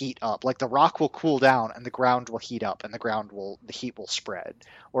slowly heat up. Like the rock will cool down and the ground will heat up and the heat will spread.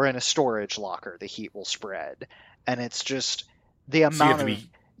 Or in a storage locker, the heat will spread. And it's just the So you have amount to of, be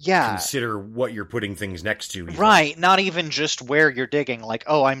yeah, consider what you're putting things next to. Even. right. Not even just where you're digging. Like,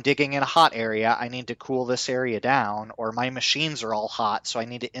 oh, I'm digging in a hot area. I need to cool this area down. Or my machines are all hot, so I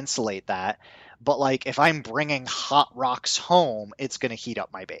need to insulate that. But like, if I'm bringing hot rocks home, it's going to heat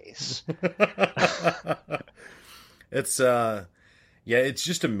up my base. It's yeah, it's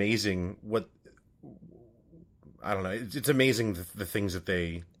just amazing what I don't know. It's amazing the things that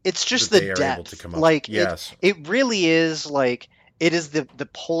they It's just that the they are depth. able to come up. Like Yes. it really is like it is the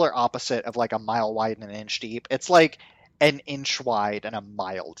polar opposite of like a mile wide and an inch deep. It's like an inch wide and a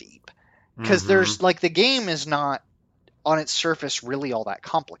mile deep. Because Mhm. there's like the game is not on its surface really all that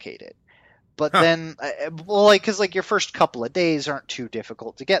complicated. But Huh. then, well, like, because like your first couple of days aren't too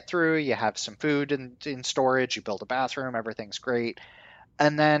difficult to get through. You have some food in storage. You build a bathroom. Everything's great.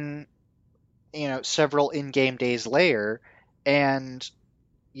 And then, several in-game days later, and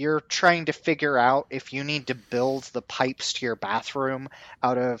you're trying to figure out if you need to build the pipes to your bathroom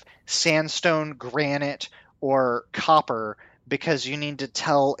out of sandstone, granite, or copper because you need to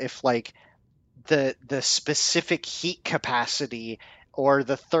tell if like the specific heat capacity or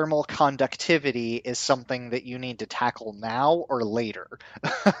the thermal conductivity is something that you need to tackle now or later.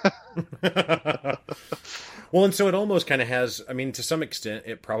 Well, and so it almost kind of has. I mean, to some extent,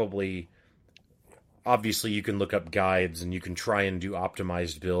 it probably. Obviously, you can look up guides and you can try and do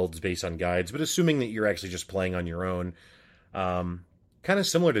optimized builds based on guides, but assuming that you're actually just playing on your own, kind of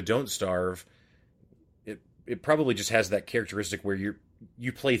similar to Don't Starve, it probably just has that characteristic where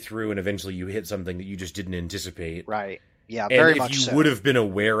you play through and eventually you hit something that you just didn't anticipate. Right. Yeah, And very if much you so. would have been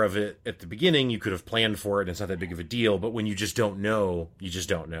aware of it at the beginning, you could have planned for it and it's not that big of a deal, but when you just don't know, you just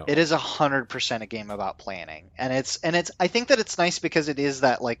don't know. It is 100% a game about planning. And it's I think that it's nice because it is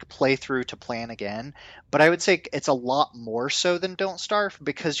that like play through to plan again, but I would say it's a lot more so than Don't Starve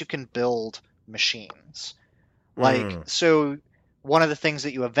because you can build machines. Like, Mm. so one of the things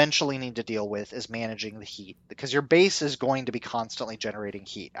that you eventually need to deal with is managing the heat because your base is going to be constantly generating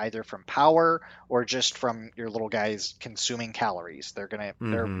heat, either from power or just from your little guys consuming calories. Their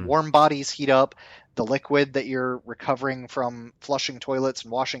Mm-hmm. warm bodies heat up. The liquid that you're recovering from flushing toilets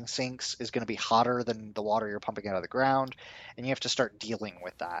and washing sinks is going to be hotter than the water you're pumping out of the ground, and you have to start dealing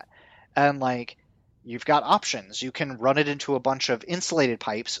with that. And like, you've got options. You can run it into a bunch of insulated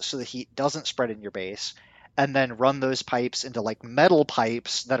pipes so the heat doesn't spread in your base, and then run those pipes into like metal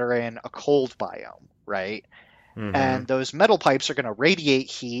pipes that are in a cold biome, right? Mm-hmm. And those metal pipes are going to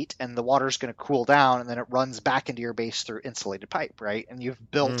radiate heat and the water's going to cool down and then it runs back into your base through insulated pipe, right? And you've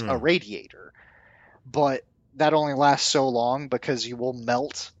built a Mm. radiator. But that only lasts so long because you will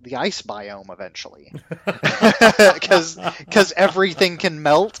melt the ice biome eventually. Because everything can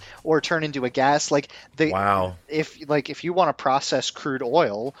melt or turn into a gas. Like Wow. if you want to process crude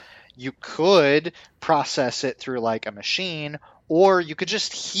oil, you could process it through like a machine, or you could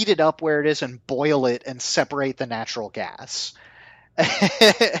just heat it up where it is and boil it and separate the natural gas.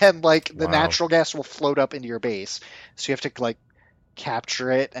 And like the Wow. natural gas will float up into your base. So you have to like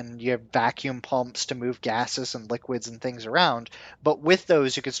capture it, and you have vacuum pumps to move gases and liquids and things around. But with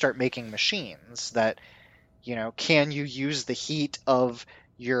those you could start making machines that, can you use the heat of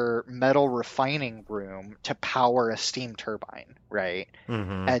your metal refining room to power a steam turbine, right?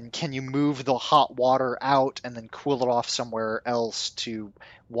 Mm-hmm. And can you move the hot water out and then cool it off somewhere else to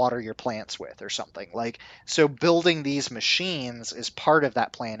water your plants with or something? Like, so building these machines is part of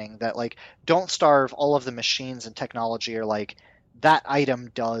that planning. That like, Don't Starve, all of the machines and technology are like, that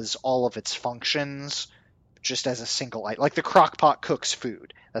item does all of its functions just as a single item. Like the crock pot cooks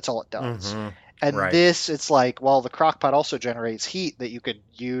food. That's all it does. Mm-hmm. And Right. this, it's like, well, the crock pot also generates heat that you could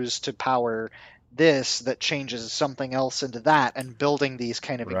use to power this that changes something else into that, and building these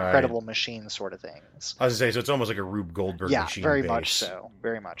kind of Right. incredible machine sort of things. I was gonna say, so it's almost like a Rube Goldberg Yeah, machine very base. much so.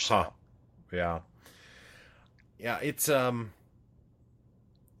 Very much Huh. so. Yeah. Yeah. It's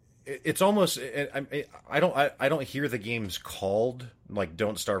almost. I don't hear the games called like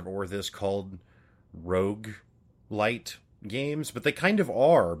Don't Starve or this called rogue light games, but they kind of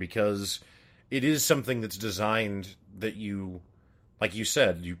are because it is something that's designed that you. Like you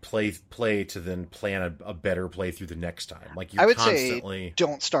said, you play to then plan a better playthrough the next time. Like I you're would say constantly.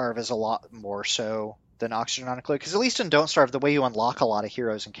 Don't Starve is a lot more so than Oxygen Not Included. Because at least in Don't Starve, the way you unlock a lot of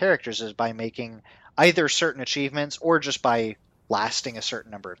heroes and characters is by making either certain achievements or just by lasting a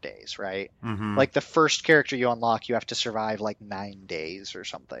certain number of days, right? Mm-hmm. Like the first character you unlock, you have to survive like 9 days or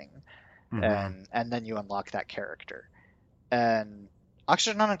something, Mm-hmm. and then you unlock that character. And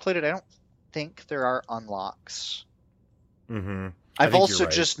Oxygen Not Included, I don't think there are unlocks. Mm-hmm. I've also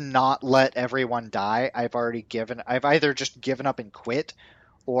right. just not let everyone die. I've either just given up and quit,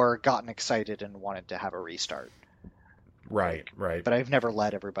 or gotten excited and wanted to have a restart. Right, right. But I've never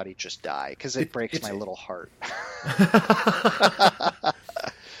let everybody just die because it breaks my little heart.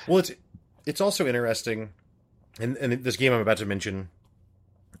 Well, it's also interesting, and this game I'm about to mention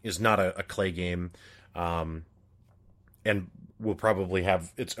is not a clay game, and will probably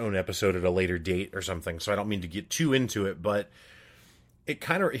have its own episode at a later date or something. So I don't mean to get too into it, but it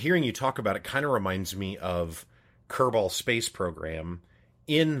kind of, hearing you talk about it, kind of reminds me of Kerbal Space Program,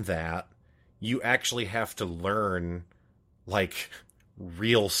 in that you actually have to learn like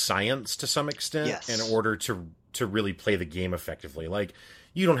real science to some extent, Yes. in order to really play the game effectively. Like,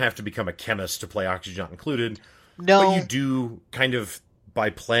 you don't have to become a chemist to play Oxygen Not Included, No, but you do kind of, by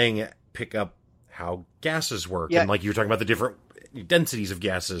playing it, pick up how gases work, Yeah. and like you were talking about the different densities of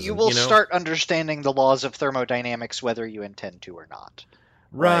gases. you and, will know? start understanding the laws of thermodynamics whether you intend to or not.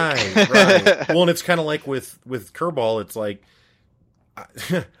 Right, Like- right. Well, and it's kind of like with Kerbal, it's like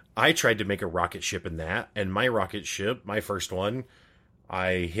I tried to make a rocket ship in that, and my rocket ship, my first one,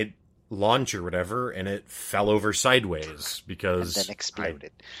 I hit launch or whatever, and it fell over sideways And because then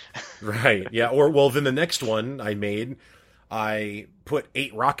exploded. right, yeah. Or, well, then the next one I made, I put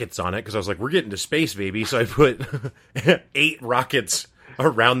 8 rockets on it because I was like, we're getting to space, baby. So I put 8 rockets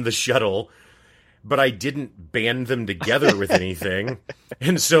around the shuttle, but I didn't band them together with anything.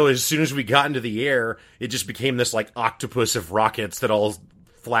 And so as soon as we got into the air, it just became this like octopus of rockets that all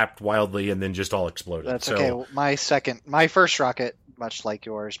flapped wildly and then just all exploded. That's so, okay. My first rocket, much like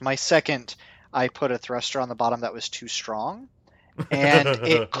yours, my second, I put a thruster on the bottom that was too strong, and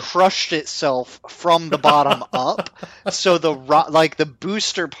it crushed itself from the bottom up. So the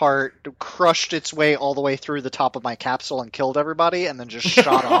booster part crushed its way all the way through the top of my capsule and killed everybody, and then just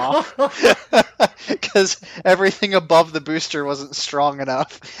shot off because everything above the booster wasn't strong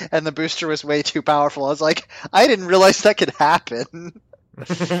enough, and the booster was way too powerful. I was like, I didn't realize that could happen.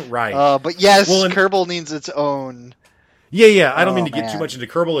 right. But yes, Well, and- Kerbal needs its own. Yeah. I don't mean Oh, to get man. too much into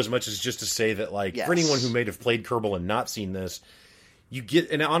Kerbal as much as just to say that, like, Yes. for anyone who may have played Kerbal and not seen this, you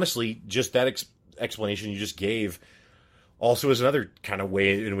get, and honestly, just that explanation you just gave also is another kind of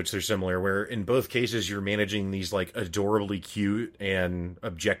way in which they're similar, where in both cases you're managing these, like, adorably cute and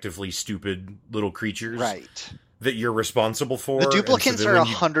objectively stupid little creatures Right. that you're responsible for. The and so duplicants then are when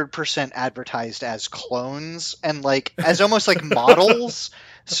you- 100% advertised as clones and like as almost like models.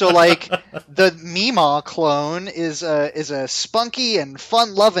 So like the Mima clone is a spunky and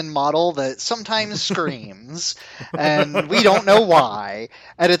fun-loving model that sometimes screams, and we don't know why.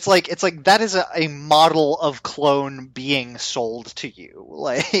 And it's like that is a model of clone being sold to you.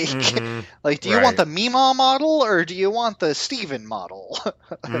 Like Mhm. like do you Right. want the Mima model or do you want the Steven model?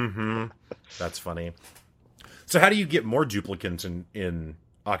 Mm-hmm. That's funny. So how do you get more duplicants in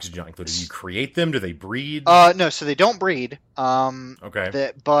Oxygen Not Included? Do you create them? Do they breed? No, so they don't breed.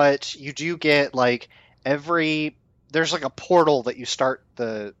 Okay. But you do get like there's like a portal that you start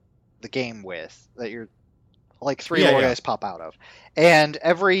the game with that you're like 3 Yeah, more yeah. guys pop out of, and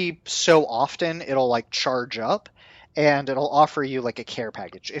every so often it'll like charge up, and it'll offer you like a care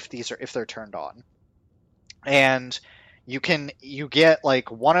package if they're turned on, and you get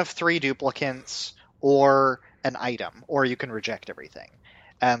like one of 3 duplicants or an item, or you can reject everything.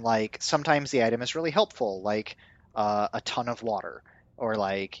 And like sometimes the item is really helpful, like a ton of water, or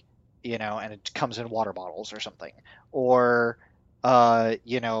like and it comes in water bottles or something, or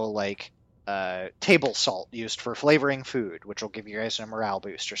like table salt used for flavoring food, which will give you guys a morale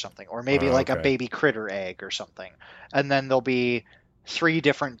boost or something, or maybe like a Okay. baby critter egg or something. And then there'll be 3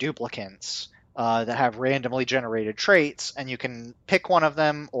 different duplicants that have randomly generated traits, and you can pick one of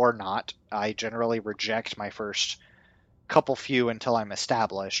them or not. I generally reject my first few until I'm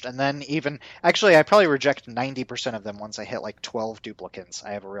established, and then I probably reject 90% of them once I hit like 12 duplicants.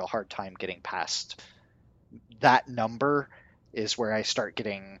 I have a real hard time getting past that number, is where I start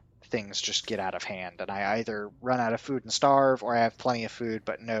getting things just get out of hand, and I either run out of food and starve, or I have plenty of food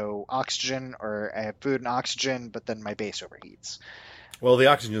but no oxygen, or I have food and oxygen but then my base overheats. Well, the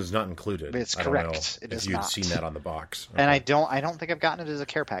oxygen is not included. It's I don't know correct. It if is you'd not. seen that on the box. And I don't think I've gotten it as a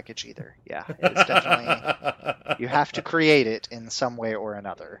care package either. Yeah, it's definitely you have to create it in some way or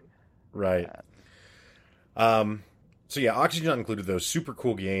another. Right. So yeah, Oxygen Not Included, though, super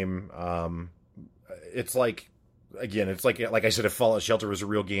cool game. it's like, again, it's like I said, if Fallout Shelter was a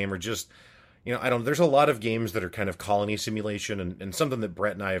real game, or just, I don't. There's a lot of games that are kind of colony simulation, and something that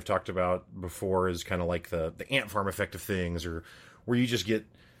Brett and I have talked about before is kind of like the ant farm effect of things, or where you just get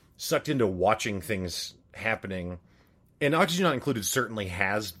sucked into watching things happening. And Oxygen Not Included certainly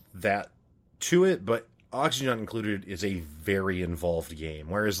has that to it, but Oxygen Not Included is a very involved game.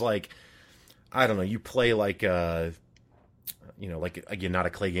 Whereas, like, I don't know, you play like like, again, not a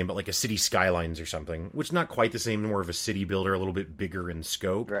clay game, but like a City Skylines or something, which is not quite the same, more of a city builder, a little bit bigger in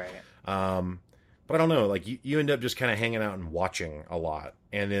scope. Right. But I don't know, like, you end up just kind of hanging out and watching a lot.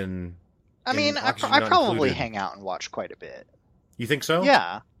 And then, I mean, I probably hang out and watch quite a bit. You think so?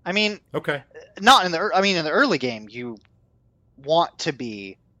 Yeah. I mean, okay. Not in the early game, you want to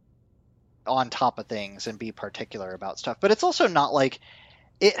be on top of things and be particular about stuff, but it's also not like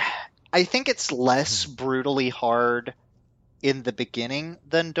it. I think it's less brutally hard in the beginning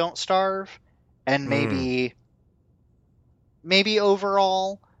than Don't Starve, and maybe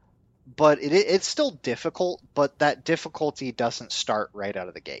overall, but it's still difficult, but that difficulty doesn't start right out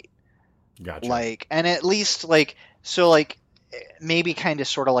of the gate. Gotcha. Like, and at least, like, so, like, maybe kind of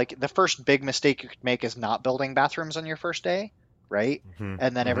sort of like the first big mistake you could make is not building bathrooms on your first day, right? Mm-hmm.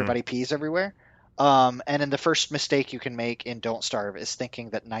 And then everybody pees everywhere. And then the first mistake you can make in Don't Starve is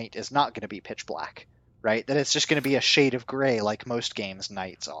thinking that night is not going to be pitch black, right? That it's just going to be a shade of gray like most games'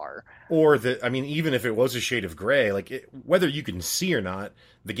 nights are. Or that, I mean, even if it was a shade of gray, like, whether you can see or not,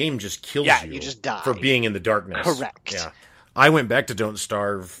 the game just kills you. You just die. For being in the darkness. Correct. Yeah. I went back to Don't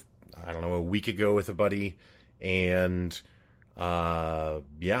Starve, I don't know, a week ago with a buddy, and I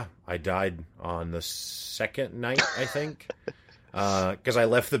died on the second night, I think, because I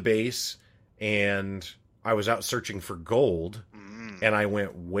left the base and I was out searching for gold, and I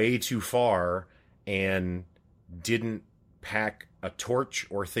went way too far and didn't pack a torch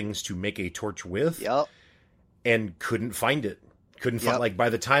or things to make a torch with. Yep. And couldn't find it. Find, like, by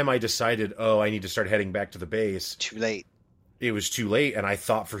the time I decided, I need to start heading back to the base, too late. It was too late, and I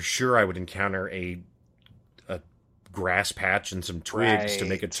thought for sure I would encounter a grass patch and some twigs to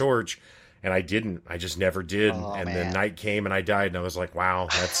make a torch, and I didn't. I just never did. Then night came and I died, and I was like, wow,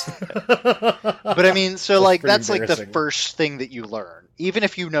 that's But I mean, so like that's like the first thing that you learn. Even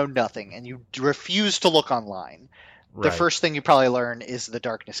if you know nothing and you refuse to look online, the first thing you probably learn is the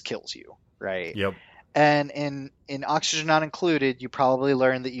darkness kills you, right? Yep. And in Oxygen Not Included, you probably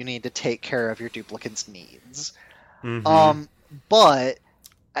learn that you need to take care of your duplicants' needs. Mm-hmm. But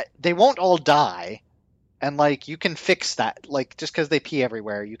they won't all die. And, like, you can fix that. Like, just because they pee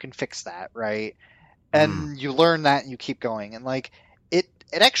everywhere, you can fix that, right? And you learn that and you keep going. And, like, it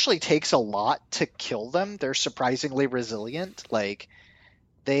actually takes a lot to kill them. They're surprisingly resilient. Like,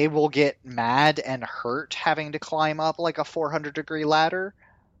 they will get mad and hurt having to climb up, like, a 400-degree ladder.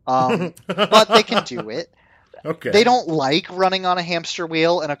 But they can do it. Okay. They don't like running on a hamster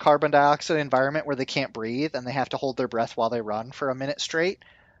wheel in a carbon dioxide environment where they can't breathe and they have to hold their breath while they run for a minute straight.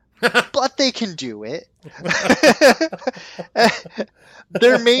 But they can do it.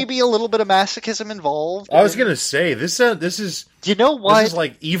 There may be a little bit of masochism involved. I was going to say, this is... You know what? This is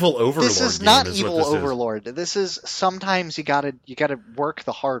like Evil Overlord. This is not Evil Overlord. This is sometimes you gotta work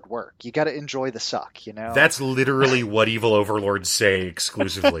the hard work. You gotta enjoy the suck, you know? That's literally what Evil Overlords say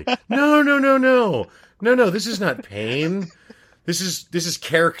exclusively. No, this is not pain. This is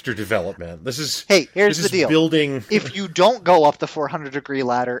character development. Here's the deal. Building. If you don't go up the 400-degree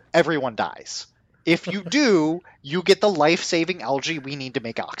ladder, everyone dies. If you do, you get the life-saving algae we need to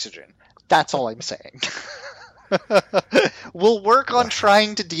make oxygen. That's all I'm saying. We'll work on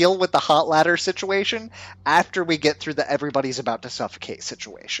trying to deal with the hot ladder situation after we get through the everybody's about to suffocate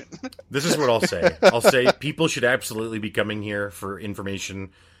situation. This is what I'll say. I'll say people should absolutely be coming here for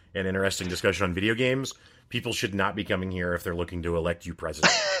information and interesting discussion on video games. People should not be coming here if they're looking to elect you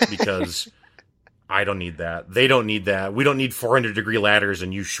president, because I don't need that. They don't need that. We don't need 400-degree ladders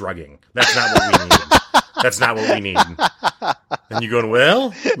and you shrugging. That's not what we need. That's not what we need. And you going,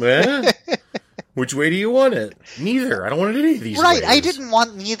 well, which way do you want it? Neither. I don't want it any of these ways. I didn't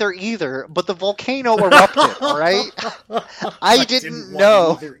want neither either, but the volcano erupted, all right? I didn't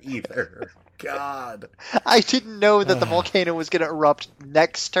know. Neither either. God. I didn't know that the volcano was going to erupt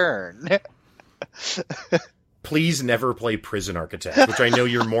next turn. Please never play Prison Architect, which I know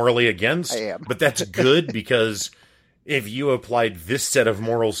you're morally against. I am. But that's good, because if you applied this set of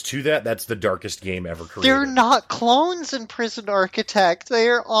morals to that, that's the darkest game ever created. They're not clones in Prison Architect. They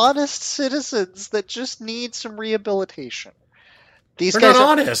are honest citizens that just need some rehabilitation. They're not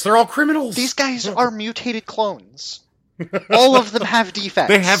honest. They're all criminals. These guys are mutated clones. All of them have defects.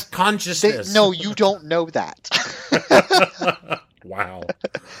 They have consciousness. No, you don't know that. Wow.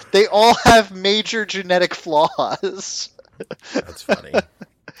 They all have major genetic flaws. That's funny.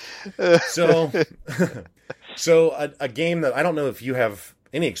 So, a game that I don't know if you have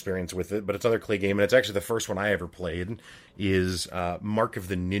any experience with it, but it's another Clay game, and it's actually the first one I ever played, is Mark of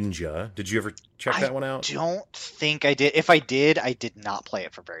the Ninja. Did you ever check that one out? I don't think I did. If I did, I did not play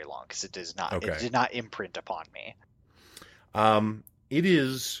it for very long because it did not imprint upon me. It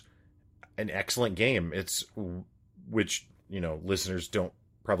is an excellent game. Which, listeners don't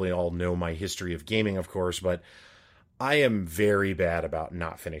probably all know my history of gaming, of course, but I am very bad about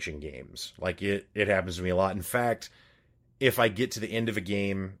not finishing games. Like, it happens to me a lot. In fact, if I get to the end of a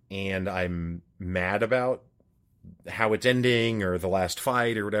game and I'm mad about how it's ending or the last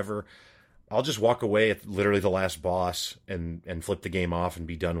fight or whatever, I'll just walk away at literally the last boss and flip the game off and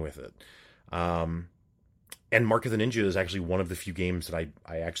be done with it. And Mark of the Ninja is actually one of the few games that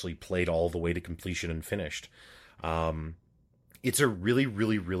I actually played all the way to completion and finished. It's a really,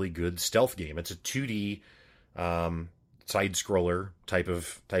 really, really good stealth game. It's a 2D side scroller type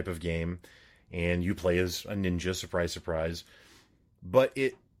of game, and you play as a ninja. Surprise, surprise! But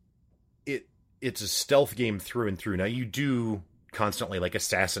it's a stealth game through and through. Now, you do constantly like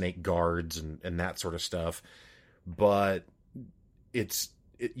assassinate guards and that sort of stuff, but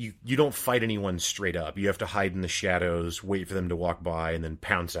you don't fight anyone straight up. You have to hide in the shadows, wait for them to walk by, and then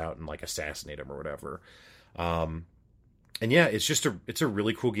pounce out and like assassinate them or whatever. And yeah, it's a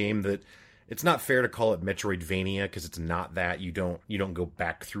really cool game that it's not fair to call it Metroidvania because it's not that. You don't go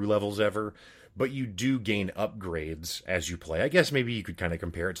back through levels ever, but you do gain upgrades as you play. I guess maybe you could kind of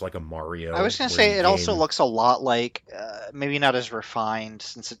compare it to like a Mario. I was going to say it also looks a lot like, maybe not as refined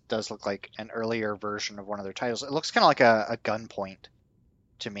since it does look like an earlier version of one of their titles. It looks kind of like a Gunpoint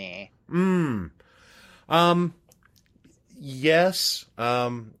to me. Yes.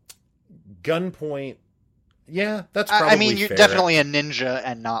 Gunpoint. Yeah, that's probably I mean, you're fair. definitely a ninja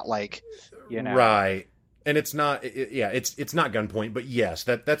and not like, Right. And it's not it's not Gunpoint, but yes,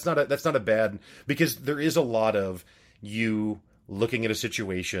 that's not a bad, because there is a lot of you looking at a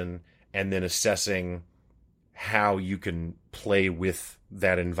situation and then assessing how you can play with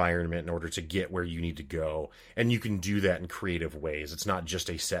that environment in order to get where you need to go. And you can do that in creative ways. It's not just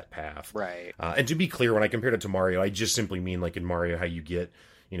a set path. Right. And to be clear, when I compared it to Mario, I just simply mean like in Mario how you get,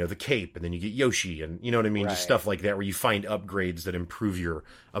 the cape, and then you get Yoshi, and you know what I mean? Right. Just stuff like that where you find upgrades that improve your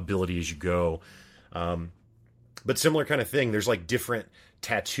ability as you go. But similar kind of thing. There's like different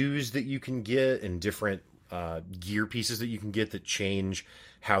tattoos that you can get and different gear pieces that you can get that change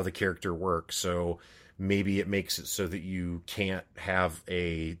how the character works. So maybe it makes it so that you can't have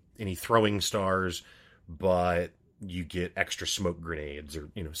any throwing stars, but you get extra smoke grenades or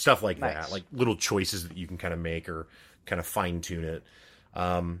stuff like Nice. that. Like little choices that you can kind of make or kind of fine tune it.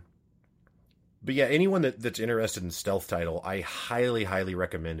 But yeah, anyone that's interested in stealth title, I highly, highly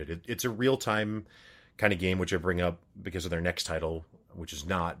recommend it. It's a real-time kind of game, which I bring up because of their next title, which is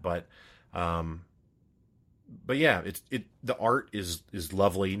not. But yeah, the art is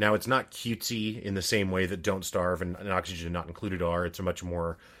lovely. Now, it's not cutesy in the same way that Don't Starve and Oxygen Not Included are. It's a much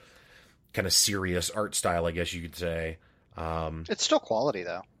more kind of serious art style, I guess you could say. It's still quality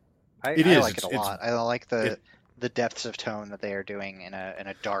though. I like it a lot. I like the depths of tone that they are doing in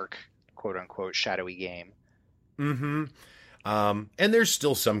a dark, quote unquote, shadowy game. Mm-hmm. And there's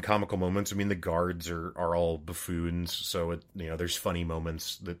still some comical moments. I mean, the guards are all buffoons, so there's funny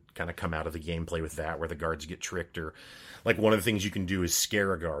moments that kind of come out of the gameplay with that, where the guards get tricked, or like one of the things you can do is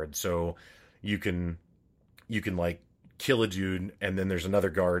scare a guard. So you can like kill a dude, and then there's another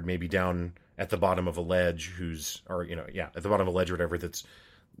guard maybe down at the bottom of a ledge at the bottom of a ledge or whatever that's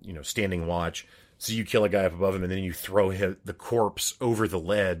standing watch. So you kill a guy up above him, and then you throw the corpse over the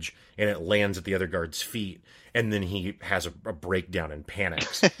ledge, and it lands at the other guard's feet. And then he has a breakdown and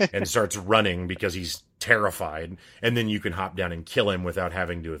panics and starts running because he's terrified. And then you can hop down and kill him without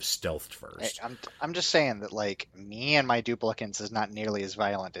having to have stealthed first. Hey, I'm just saying that, like, me and my duplicants is not nearly as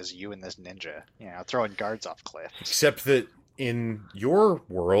violent as you and this ninja. Throwing guards off cliffs. Except that in your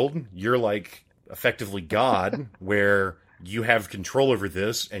world, you're like effectively God, where you have control over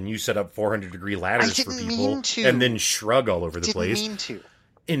this, and you set up 400-degree ladders for people, and then shrug all over the place. Didn't mean to.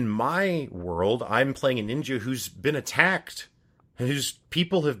 In my world, I'm playing a ninja who's been attacked, whose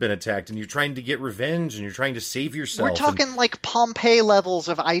people have been attacked, and you're trying to get revenge, and you're trying to save yourself. We're talking like Pompeii levels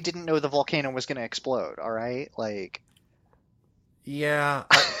of I didn't know the volcano was going to explode, all right? Like, yeah,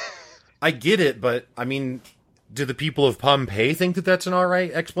 I get it, but, I mean, do the people of Pompeii think that that's an all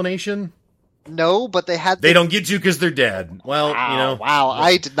right explanation? No, but they don't get you because they're dead. Well, Wow,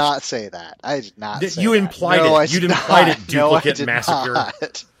 I did not say that. I did not say you that. implied No, it. You'd implied it. Duplicate massacre.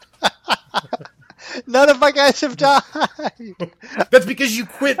 None of my guys have died. That's because you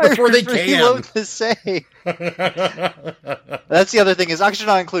quit before they can. Reload the save. That's the other thing is Oxygen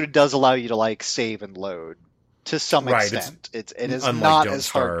Not Included does allow you to like save and load to some extent. It is not as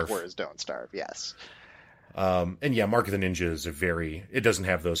hardcore as Don't Starve. Yes. And yeah, Mark of the Ninja is it doesn't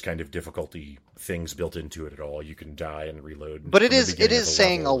have those kind of difficulty things built into it at all. You can die and reload. But it is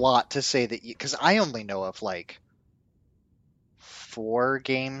saying a lot to say that because I only know of like 4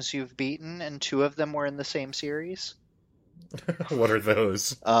 games you've beaten, and 2 of them were in the same series. What are those?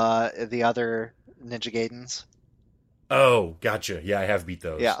 The other Ninja Gaidens. Oh, gotcha. Yeah, I have beat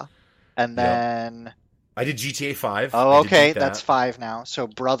those. Yeah. And then... I did GTA 5. Oh, okay. That's 5 now. So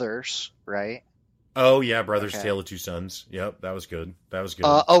Brothers, right? Oh, yeah. Brothers, Tale of Two Sons. Yep, that was good.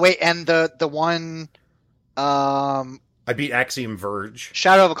 Oh, wait. And the one... I beat Axiom Verge.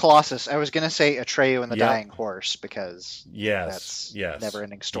 Shadow of a Colossus. I was going to say Atreyu and the Dying Horse, because that's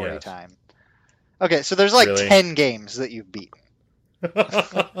never-ending story time. Okay, so there's like 10 games that you've beaten.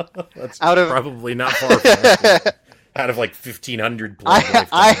 That's probably not far from it. Out of like 1,500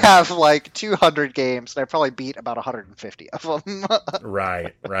 I have like 200 games, and I probably beat about 150 of them.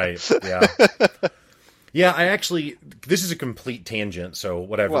 Right, yeah. Yeah, this is a complete tangent, so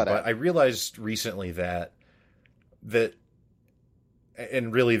whatever. But I realized recently that,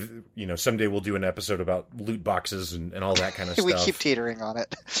 and really, someday we'll do an episode about loot boxes and all that kind of stuff. We keep teetering on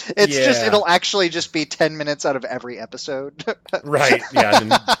it. It'll actually just be 10 minutes out of every episode. Right, yeah,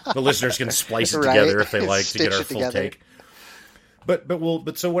 and the listeners can splice it together if they like to get our full take.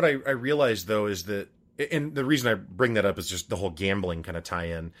 But so what I realized, though, is that, and the reason I bring that up is just the whole gambling kind of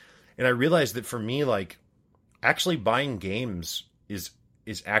tie-in. And I realized that for me, like, actually buying games is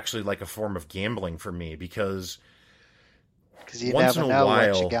actually like a form of gambling for me, because you never know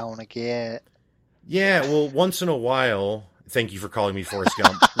what you're gonna get. Yeah, well, once in a while, thank you for calling me Forrest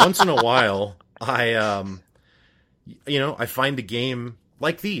Gump. Once in a while, I find a game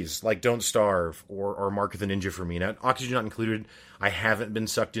like these, like Don't Starve or Mark of the Ninja for me. Now, Oxygen Not Included, I haven't been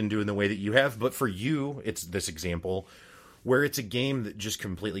sucked into in the way that you have, but for you, it's this example where it's a game that just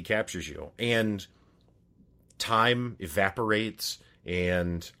completely captures you. And time evaporates,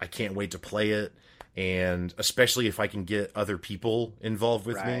 and I can't wait to play it. And especially if I can get other people involved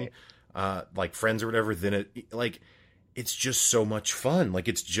with me, like friends or whatever, then it's just so much fun. Like,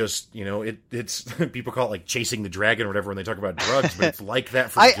 it's just, it's people call it like chasing the dragon or whatever when they talk about drugs, but it's like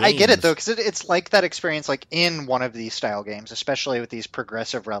that for games. I get it, though, because it's like that experience, like in one of these style games, especially with these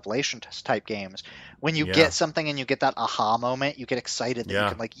progressive revelation type games. When you get something and you get that aha moment, you get excited that you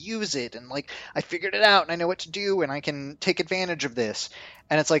can like use it, and like, I figured it out and I know what to do and I can take advantage of this.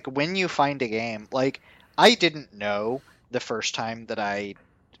 And it's like when you find a game, like, I didn't know the first time that I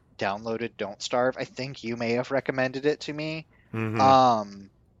downloaded Don't Starve. I think you may have recommended it to me. Mm-hmm.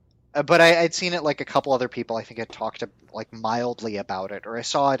 But I'd seen it like a couple other people, I think, had talked like mildly about it, or I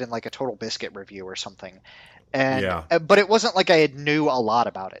saw it in like a Total Biscuit review or something. And but it wasn't like I knew a lot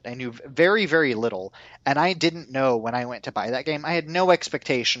about it. I knew very, very little, and I didn't know when I went to buy that game. I had no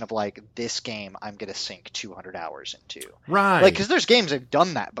expectation of like, this game I'm going to sink 200 hours into. Right. Like, because there's games I've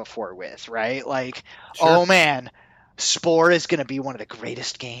done that before with, right? Like, oh man, Spore is going to be one of the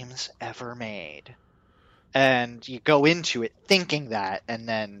greatest games ever made. And you go into it thinking that, and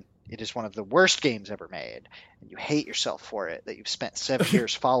then it is one of the worst games ever made, and you hate yourself for it, that you've spent 7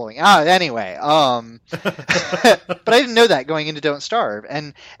 years following. Anyway, but I didn't know that going into Don't Starve.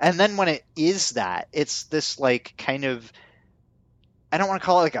 And then when it is that, it's this like kind of, I don't want to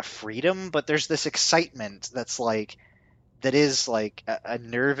call it like a freedom, but there's this excitement that's like, that is like a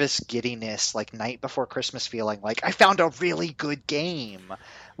nervous giddiness, like night before Christmas feeling, like I found a really good game.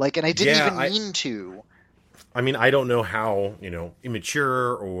 Like, and I didn't mean to. I mean, I don't know how,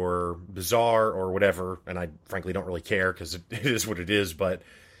 immature or bizarre or whatever, and I frankly don't really care because it is what it is, but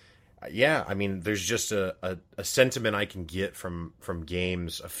yeah, I mean, there's just a sentiment I can get from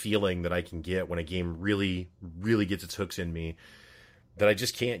games, a feeling that I can get when a game really, really gets its hooks in me that I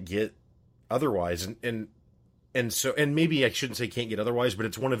just can't get otherwise. And so maybe I shouldn't say can't get otherwise, but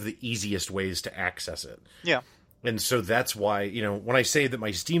it's one of the easiest ways to access it. Yeah. And so that's why, when I say that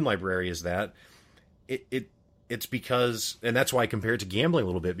my Steam library is that, it's because, and that's why I compare it to gambling a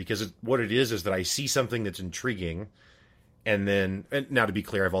little bit, because what it is that I see something that's intriguing, and now to be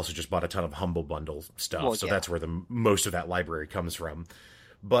clear, I've also just bought a ton of Humble Bundle stuff, so that's where most of that library comes from.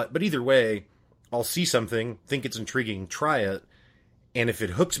 But either way, I'll see something, think it's intriguing, try it, and if it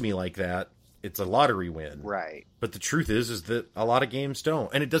hooks me like that, it's a lottery win. Right. But the truth is that a lot of games don't,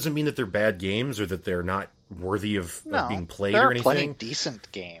 and it doesn't mean that they're bad games or that they're not worthy of being played or anything. There are plenty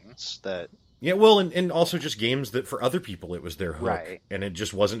decent games that Yeah, well, and also just games that for other people it was their hook, Right. and it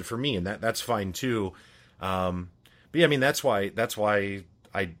just wasn't for me, and that's fine too. But yeah, I mean that's my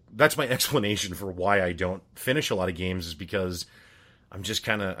explanation for why I don't finish a lot of games is because I'm just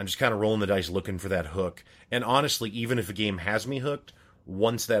kind of rolling the dice looking for that hook. And honestly, even if a game has me hooked,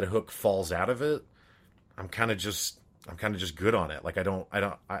 once that hook falls out of it, I'm kind of just good on it. Like I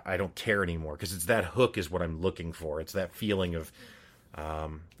don't care anymore because it's that hook is what I'm looking for. It's that feeling of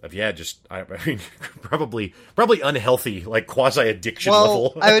yeah, just I mean probably unhealthy, like quasi addiction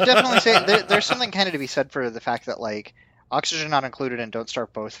level. I would definitely say there's something kind of to be said for the fact that like Oxygen Not Included and Don't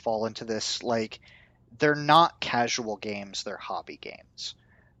Starve both fall into this like they're not casual games, they're hobby games.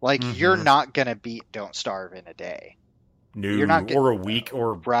 Like you're not gonna beat Don't Starve in a day. No, You're not or a week,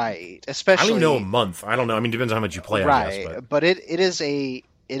 or right, I especially don't even know, a month. I don't know. I mean, depends on how much you play, I guess. but it is a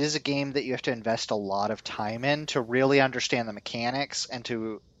game that you have to invest a lot of time in to really understand the mechanics and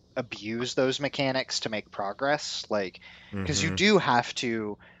to abuse those mechanics to make progress. Like because you do have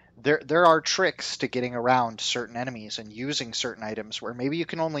to. There are tricks to getting around certain enemies and using certain items where maybe you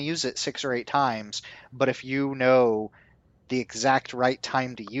can only use it 6 or 8 times, but if you know the exact right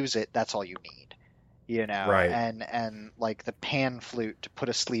time to use it, that's all you need. You know, Right. and like the pan flute to put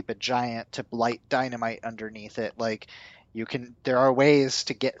asleep a giant to light dynamite underneath it, like there are ways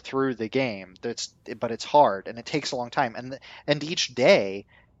to get through the game. But it's hard and it takes a long time, and each day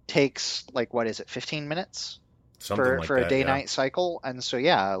takes like what is it, 15 minutes Something like for a that, day yeah. night cycle, and so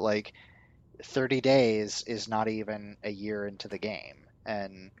yeah, like 30 days is not even a year into the game,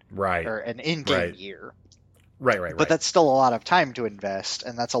 and Right. or an in-game Right. year. Right. But that's still a lot of time to invest,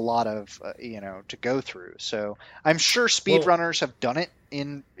 and that's a lot of to go through. So I'm sure speedrunners have done it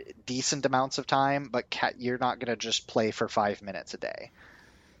in decent amounts of time, but you're not going to just play for 5 minutes a day.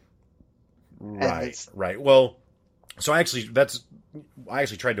 Right. Well, so I actually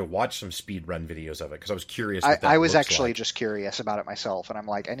tried to watch some speed run videos of it because I was curious. What that I was looks actually like. just curious about it myself, and I'm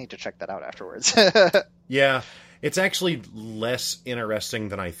like, I need to check that out afterwards. Yeah, it's actually less interesting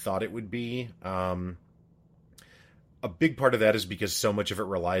than I thought it would be. A big part of that is because so much of it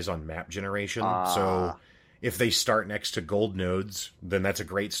relies on map generation. So if they start next to gold nodes, then that's a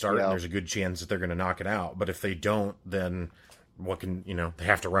great start, Yep. and there's a good chance that they're going to knock it out. But if they don't, then they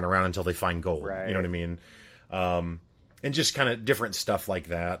have to run around until they find gold. Right. You know what I mean? And just kind of different stuff like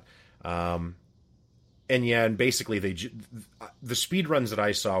that. And basically the speed runs that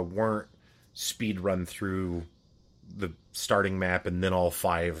I saw weren't speed run through the starting map and then all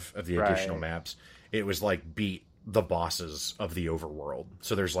 5 of the additional Right. maps. It was like beat the bosses of the overworld.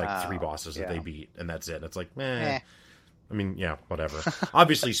 So there's like 3 bosses that yeah. they beat, and that's it. It's like, Eh. I mean, yeah, whatever.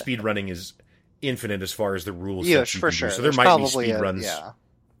 Obviously, speed running is infinite as far as the rules. Yeah, sets you for can do. sure. So there There's might be probably speed runs yeah.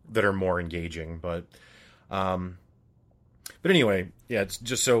 that are more engaging, but anyway, yeah, it's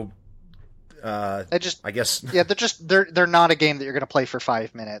just so. I guess. Yeah, they're not a game that you're going to play for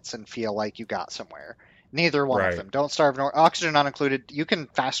 5 minutes and feel like you got somewhere. Neither one Right. of them. Don't Starve nor Oxygen Not Included. You can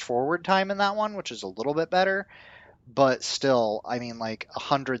fast forward time in that one, which is a little bit better, but still, I mean, like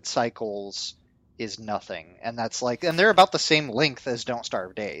 100 cycles is nothing, and they're about the same length as Don't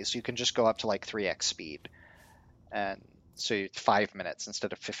Starve days. You can just go up to like 3x speed, and so 5 minutes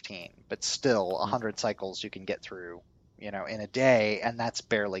instead of 15. But still, 100 cycles you can get through, in a day, and that's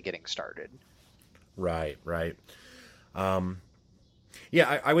barely getting started. Right.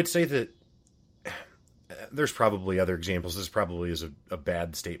 Yeah, I would say that there's probably other examples. This probably is a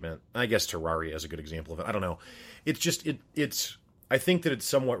bad statement. I guess Terraria is a good example of it. I don't know. It's just it's. I think that it's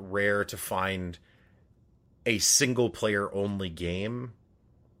somewhat rare to find a single player only game,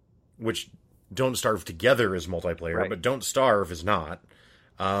 which Don't Starve together is multiplayer, Right. but Don't Starve is not.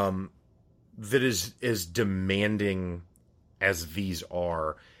 That is as demanding as these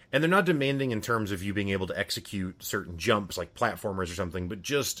are. And they're not demanding in terms of you being able to execute certain jumps like platformers or something, but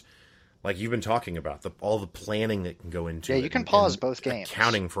just like you've been talking about, all the planning that can go into it. Yeah, you can pause both games.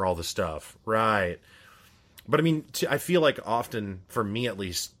 Accounting for all the stuff. Right. But I mean, I feel like often, for me at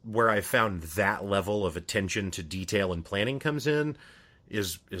least, where I found that level of attention to detail and planning comes in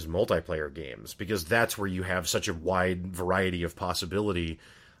is multiplayer games, because that's where you have such a wide variety of possibility.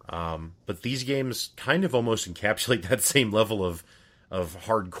 But these games kind of almost encapsulate that same level of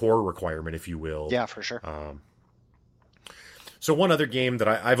hardcore requirement, if you will. Yeah, for sure. So one other game that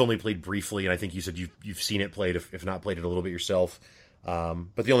I've only played briefly, and I think you said you've seen it played, if not played it a little bit yourself.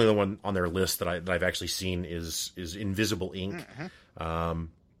 But the only other one on their list that I've actually seen is Invisible Ink. Mm-hmm.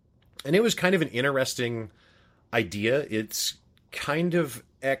 And it was kind of an interesting idea. It's kind of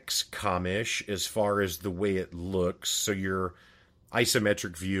XCOM-ish as far as the way it looks. So you're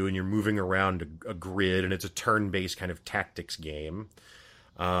isometric view and you're moving around a grid, and it's a turn-based kind of tactics game.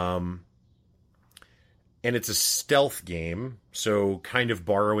 and it's a stealth game, so kind of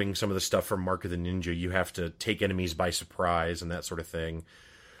borrowing some of the stuff from Mark of the Ninja. You have to take enemies by surprise and that sort of thing.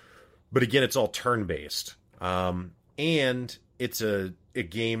 But again, it's all turn-based. And it's a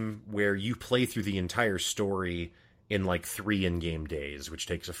game where you play through the entire story in like 3 in-game days, which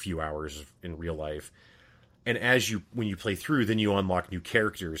takes a few hours in real life. And when you play through, then you unlock new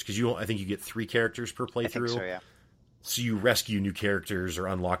characters, because I think you get 3 characters per playthrough. I think so, yeah. So you rescue new characters or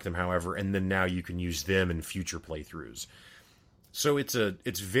unlock them, however, and then now you can use them in future playthroughs. So it's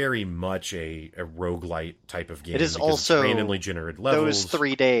very much a roguelite type of game. It is also it's randomly generated levels. Those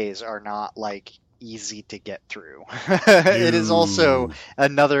 3 days are not like easy to get through. It is also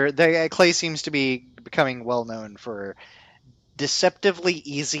another. Clay seems to be becoming well known for deceptively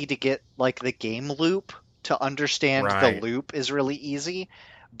easy to get like the game loop. To understand the loop is really easy,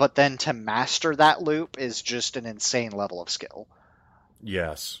 but then to master that loop is just an insane level of skill.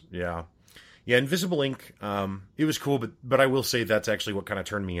 Yes, yeah. Yeah, Invisible Ink, it was cool, but I will say that's actually what kind of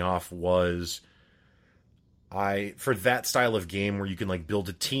turned me off was for that style of game where you can like build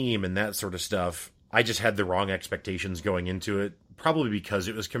a team and that sort of stuff, I just had the wrong expectations going into it, probably because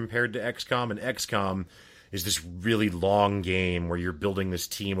it was compared to XCOM, and XCOM is this really long game where you're building this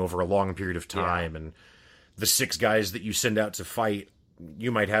team over a long period of time, and the 6 guys that you send out to fight,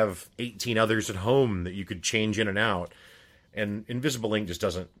 you might have 18 others at home that you could change in and out. And Invisible Ink just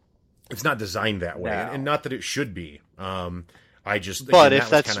doesn't... It's not designed that way. No. And not that it should be. But if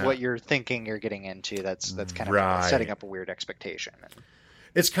that's what you're thinking you're getting into, that's kind of setting up a weird expectation.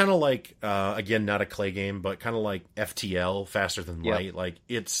 It's kind of like, again, not a Clay game, but kind of like FTL, Faster Than Light. Like,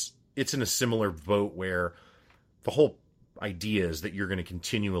 it's in a similar boat where the whole idea is that you're going to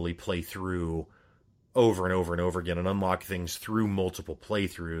continually play through over and over and over again and unlock things through multiple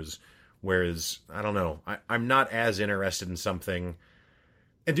playthroughs, whereas, I don't know, I'm not as interested in something...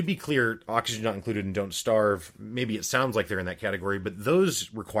 And to be clear, Oxygen Not Included and Don't Starve, maybe it sounds like they're in that category, but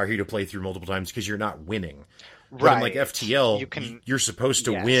those require you to play through multiple times because you're not winning. But in like FTL, you're supposed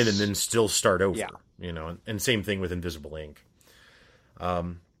to win and then still start over, you know, and same thing with Invisible Ink.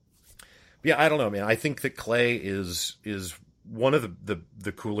 Yeah, I don't know, man. I think that Clay is one of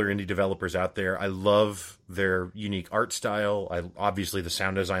the cooler indie developers out there. I love their unique art style. Obviously the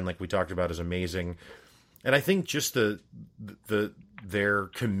sound design, like we talked about, is amazing. And I think just their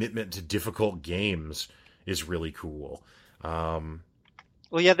commitment to difficult games is really cool. Well,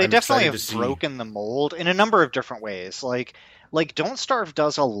 yeah, they definitely have broken the mold in a number of different ways. Like Don't Starve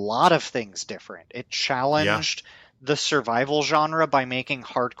does a lot of things different. It challenged the survival genre by making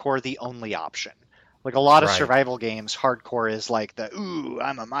hardcore the only option. Like a lot of survival games, hardcore is like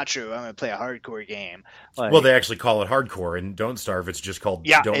I'm a macho, I'm going to play a hardcore game. Like, well, they actually call it hardcore, and Don't Starve, it's just called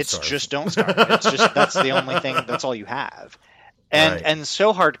Don't Starve. It's just Don't Starve. It's just, that's the only thing, that's all you have. And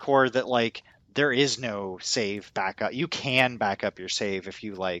so hardcore that, like, there is no save backup. You can back up your save if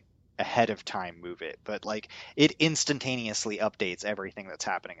you, like, ahead of time move it, but, like, it instantaneously updates everything that's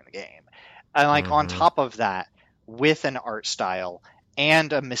happening in the game. And, like, on top of that, with an art style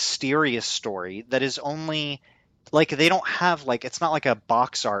and a mysterious story that is only like, they don't have like, it's not like a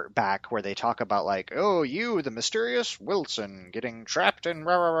box art back where they talk about like, oh, you, the mysterious Wilson getting trapped in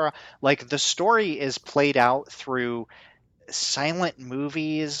rah, rah, rah. Like, the story is played out through silent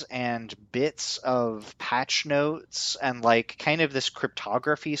movies and bits of patch notes and like kind of this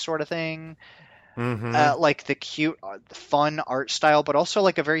cryptography sort of thing. Like the cute, fun art style, but also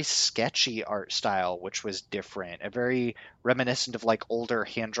like a very sketchy art style, which was different, a very reminiscent of like older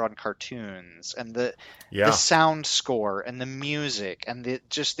hand-drawn cartoons, and the sound score and the music and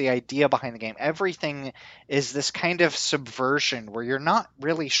the idea behind the game. Everything is this kind of subversion where you're not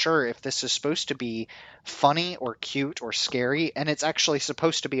really sure if this is supposed to be funny or cute or scary, and it's actually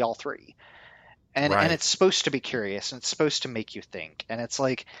supposed to be all 3. And it's supposed to be curious, and it's supposed to make you think. And it's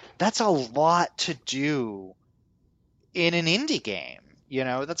like, that's a lot to do in an indie game. You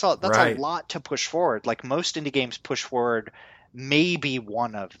know, that's a lot to push forward. Like, most indie games push forward maybe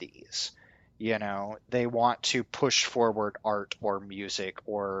one of these. You know, they want to push forward art or music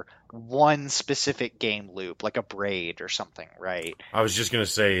or one specific game loop, like a Braid or something, right? I was just going to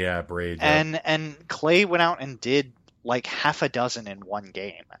say, Braid. And Clay went out and did like half a dozen in one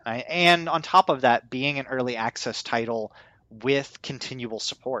game. And on top of that, being an early access title with continual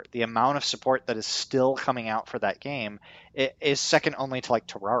support, the amount of support that is still coming out for that game is second only to like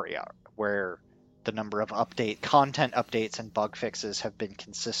Terraria, where the number of content updates and bug fixes have been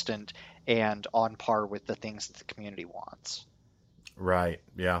consistent and on par with the things that the community wants. Right.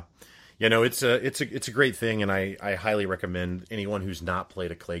 Yeah. You know, it's a great thing, and I highly recommend anyone who's not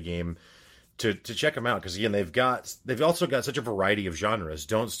played a Clay game to check them out, because again, they've also got such a variety of genres.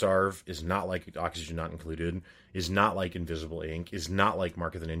 Don't Starve is not like Oxygen Not Included, is not like Invisible Inc., is not like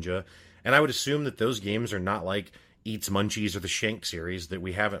Mark of the Ninja, and I would assume that those games are not like Eats Munchies or the Shank series that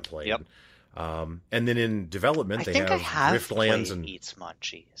we haven't played. Yep. And then in development, they have Riftlands and Eats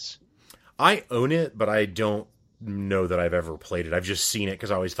Munchies. I own it, but I don't know that I've ever played it. I've just seen it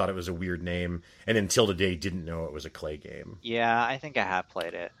because I always thought it was a weird name, and until today didn't know it was a Klei game. Yeah, I think I have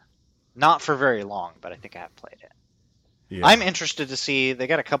played it. Not for very long, but I think I have played it. Yeah. I'm interested to see, they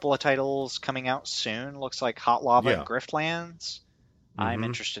got a couple of titles coming out soon. Looks like Hot Lava and Griftlands. I'm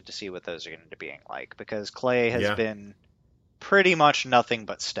interested to see what those are going to be like, because Klei has been pretty much nothing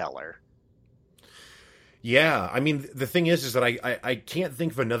but stellar. Yeah, I mean, the thing is that I can't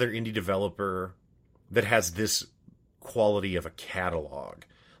think of another indie developer that has this quality of a catalog.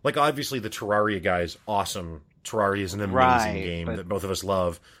 Like, obviously, the Terraria guys, awesome. Terraria is an amazing game that both of us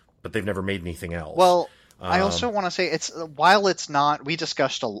love, but they've never made anything else. Well, I also want to say, while it's not, we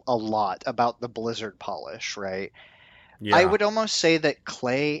discussed a lot about the Blizzard polish, right? Yeah. I would almost say that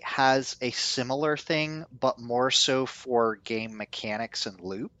Klei has a similar thing, but more so for game mechanics and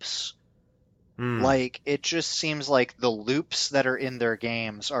loops. Like, it just seems like the loops that are in their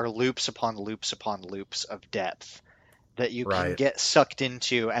games are loops upon loops upon loops of depth that you can get sucked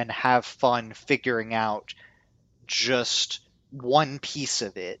into and have fun figuring out just one piece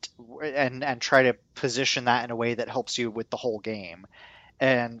of it, and try to position that in a way that helps you with the whole game.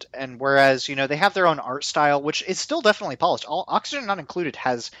 And whereas, they have their own art style, which is still definitely polished. Oxygen Not Included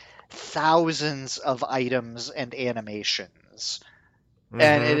has thousands of items and animations.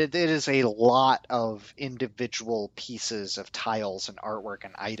 And it is a lot of individual pieces of tiles and artwork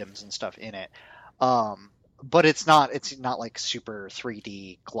and items and stuff in it. But it's not like super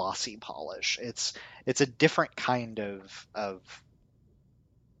 3D glossy polish. It's a different kind of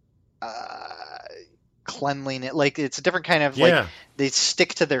cleanliness. Like, it's a different kind of like, they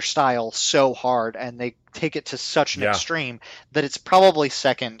stick to their style so hard and they take it to such an extreme that it's probably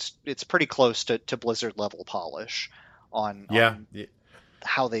it's pretty close to Blizzard level polish on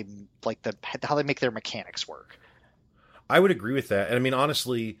how they how they make their mechanics work. I would agree with that. And I mean,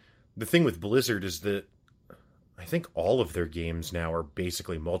 honestly, the thing with Blizzard is that I think all of their games now are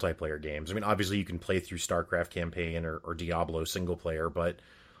basically multiplayer games. I mean, obviously you can play through StarCraft campaign or Diablo single player, but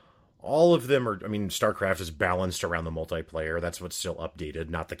all of them are, I mean, StarCraft is balanced around the multiplayer. That's what's still updated,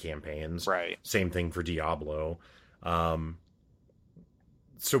 not the campaigns. Right. Same thing for Diablo. So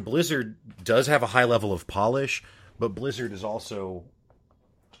Blizzard does have a high level of polish, but Blizzard is also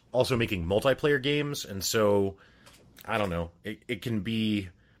making multiplayer games, and so I don't know. It can be,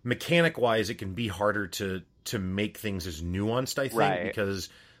 mechanic wise, it can be harder to make things as nuanced, I think, because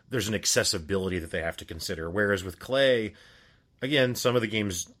there's an accessibility that they have to consider. Whereas with Klei, again, some of the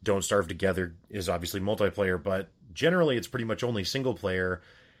games Don't Starve Together is obviously multiplayer, but generally it's pretty much only single player,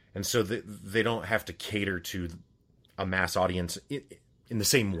 and so they don't have to cater to a mass audience in the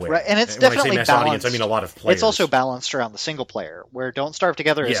same way. Right, and it's definitely mass balanced. Audience, I mean a lot of players. It's also balanced around the single player, where Don't Starve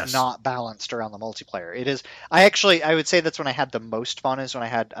Together is not balanced around the multiplayer. It is. I would say that's when I had the most fun, is when I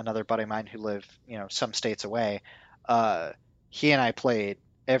had another buddy of mine who lived, some states away. He and I played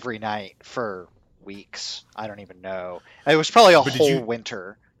every night for weeks. I don't even know. It was probably a whole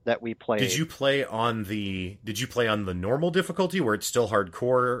winter that we played. Did you play on the normal difficulty where it's still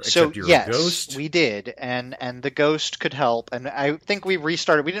hardcore, except you're a ghost? We did, and the ghost could help. And I think we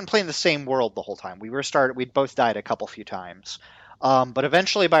restarted. We didn't play in the same world the whole time. We'd both died a few times. But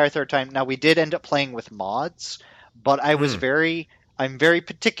eventually by our third time, now we did end up playing with mods, but I'm very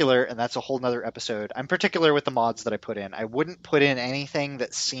particular, and that's a whole nother episode. I'm particular with the mods that I put in. I wouldn't put in anything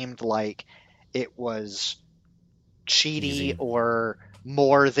that seemed like it was cheaty or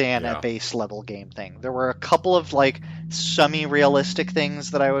more than a base level game thing. There were a couple of semi-realistic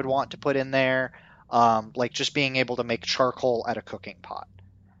things that I would want to put in there, like just being able to make charcoal at a cooking pot.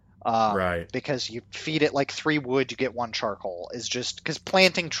 Because you feed it 3 wood, you get 1 charcoal. Is just because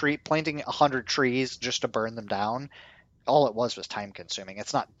planting 100 trees just to burn them down, all it was time consuming.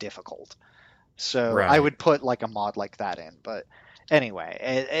 It's not difficult. So I would put a mod like that in, but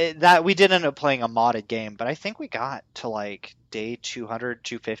anyway, that we did end up playing a modded game, but I think we got to day 200,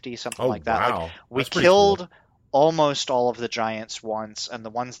 250, something like that. Wow. We killed almost all of the giants once, and the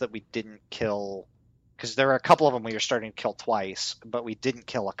ones that we didn't kill, because there were a couple of them we were starting to kill twice, but we didn't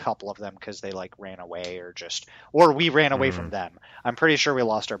kill a couple of them because they ran away or we ran away from them. I'm pretty sure we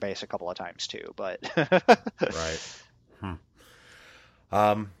lost our base a couple of times too, but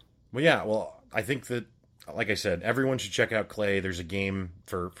Well, I think that, like I said, everyone should check out Klei. There's a game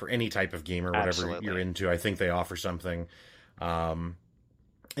for any type of gamer, whatever you're into. I think they offer something.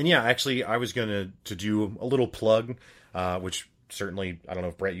 And yeah, actually, I was going to do a little plug, which certainly, I don't know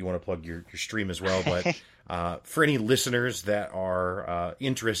if, Brett, you want to plug your stream as well, but for any listeners that are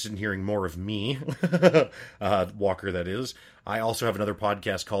interested in hearing more of me, Walker, that is, I also have another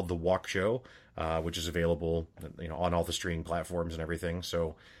podcast called The Walk Show, which is available, on all the streaming platforms and everything.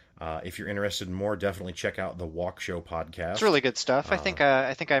 So if you're interested in more, definitely check out the Walk Show podcast. It's really good stuff. I think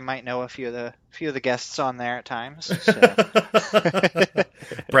I might know a few of the guests on there at times. So.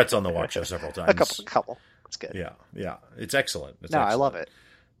 Brett's on the Walk Show several times. A couple. It's good. Yeah, it's excellent. I love it.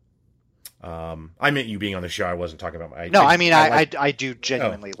 I meant you being on the show. I wasn't talking about my. I do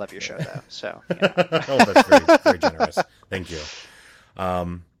genuinely love your show though. So. Oh, that's very, very generous. Thank you.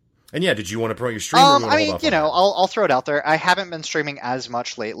 And yeah, did you want to promote your stream? I'll throw it out there. I haven't been streaming as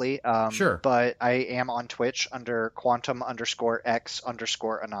much lately. Sure. But I am on Twitch under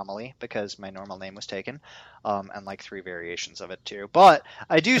Quantum_X_Anomaly because my normal name was taken, and like 3 variations of it too. But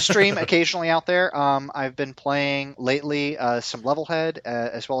I do stream occasionally out there. I've been playing lately some Levelhead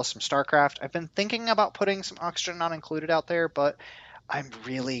as well as some StarCraft. I've been thinking about putting some Oxygen Not Included out there, but I'm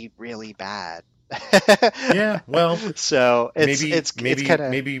really, really bad. Yeah, well, so it's kind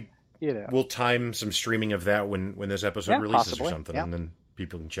of maybe. We'll time some streaming of that when this episode releases possibly. Or something, and then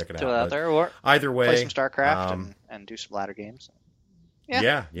people can check it out. Out there, or either way, play some StarCraft and do some ladder games.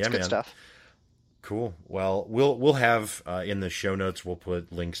 Yeah, man. Good stuff. Cool. Well, we'll have in the show notes. We'll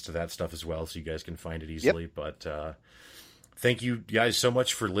put links to that stuff as well, so you guys can find it easily. Yep. But thank you guys so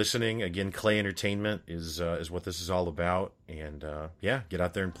much for listening. Again, Clay Entertainment is what this is all about, and get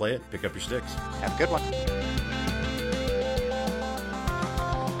out there and play it. Pick up your sticks. Have a good one.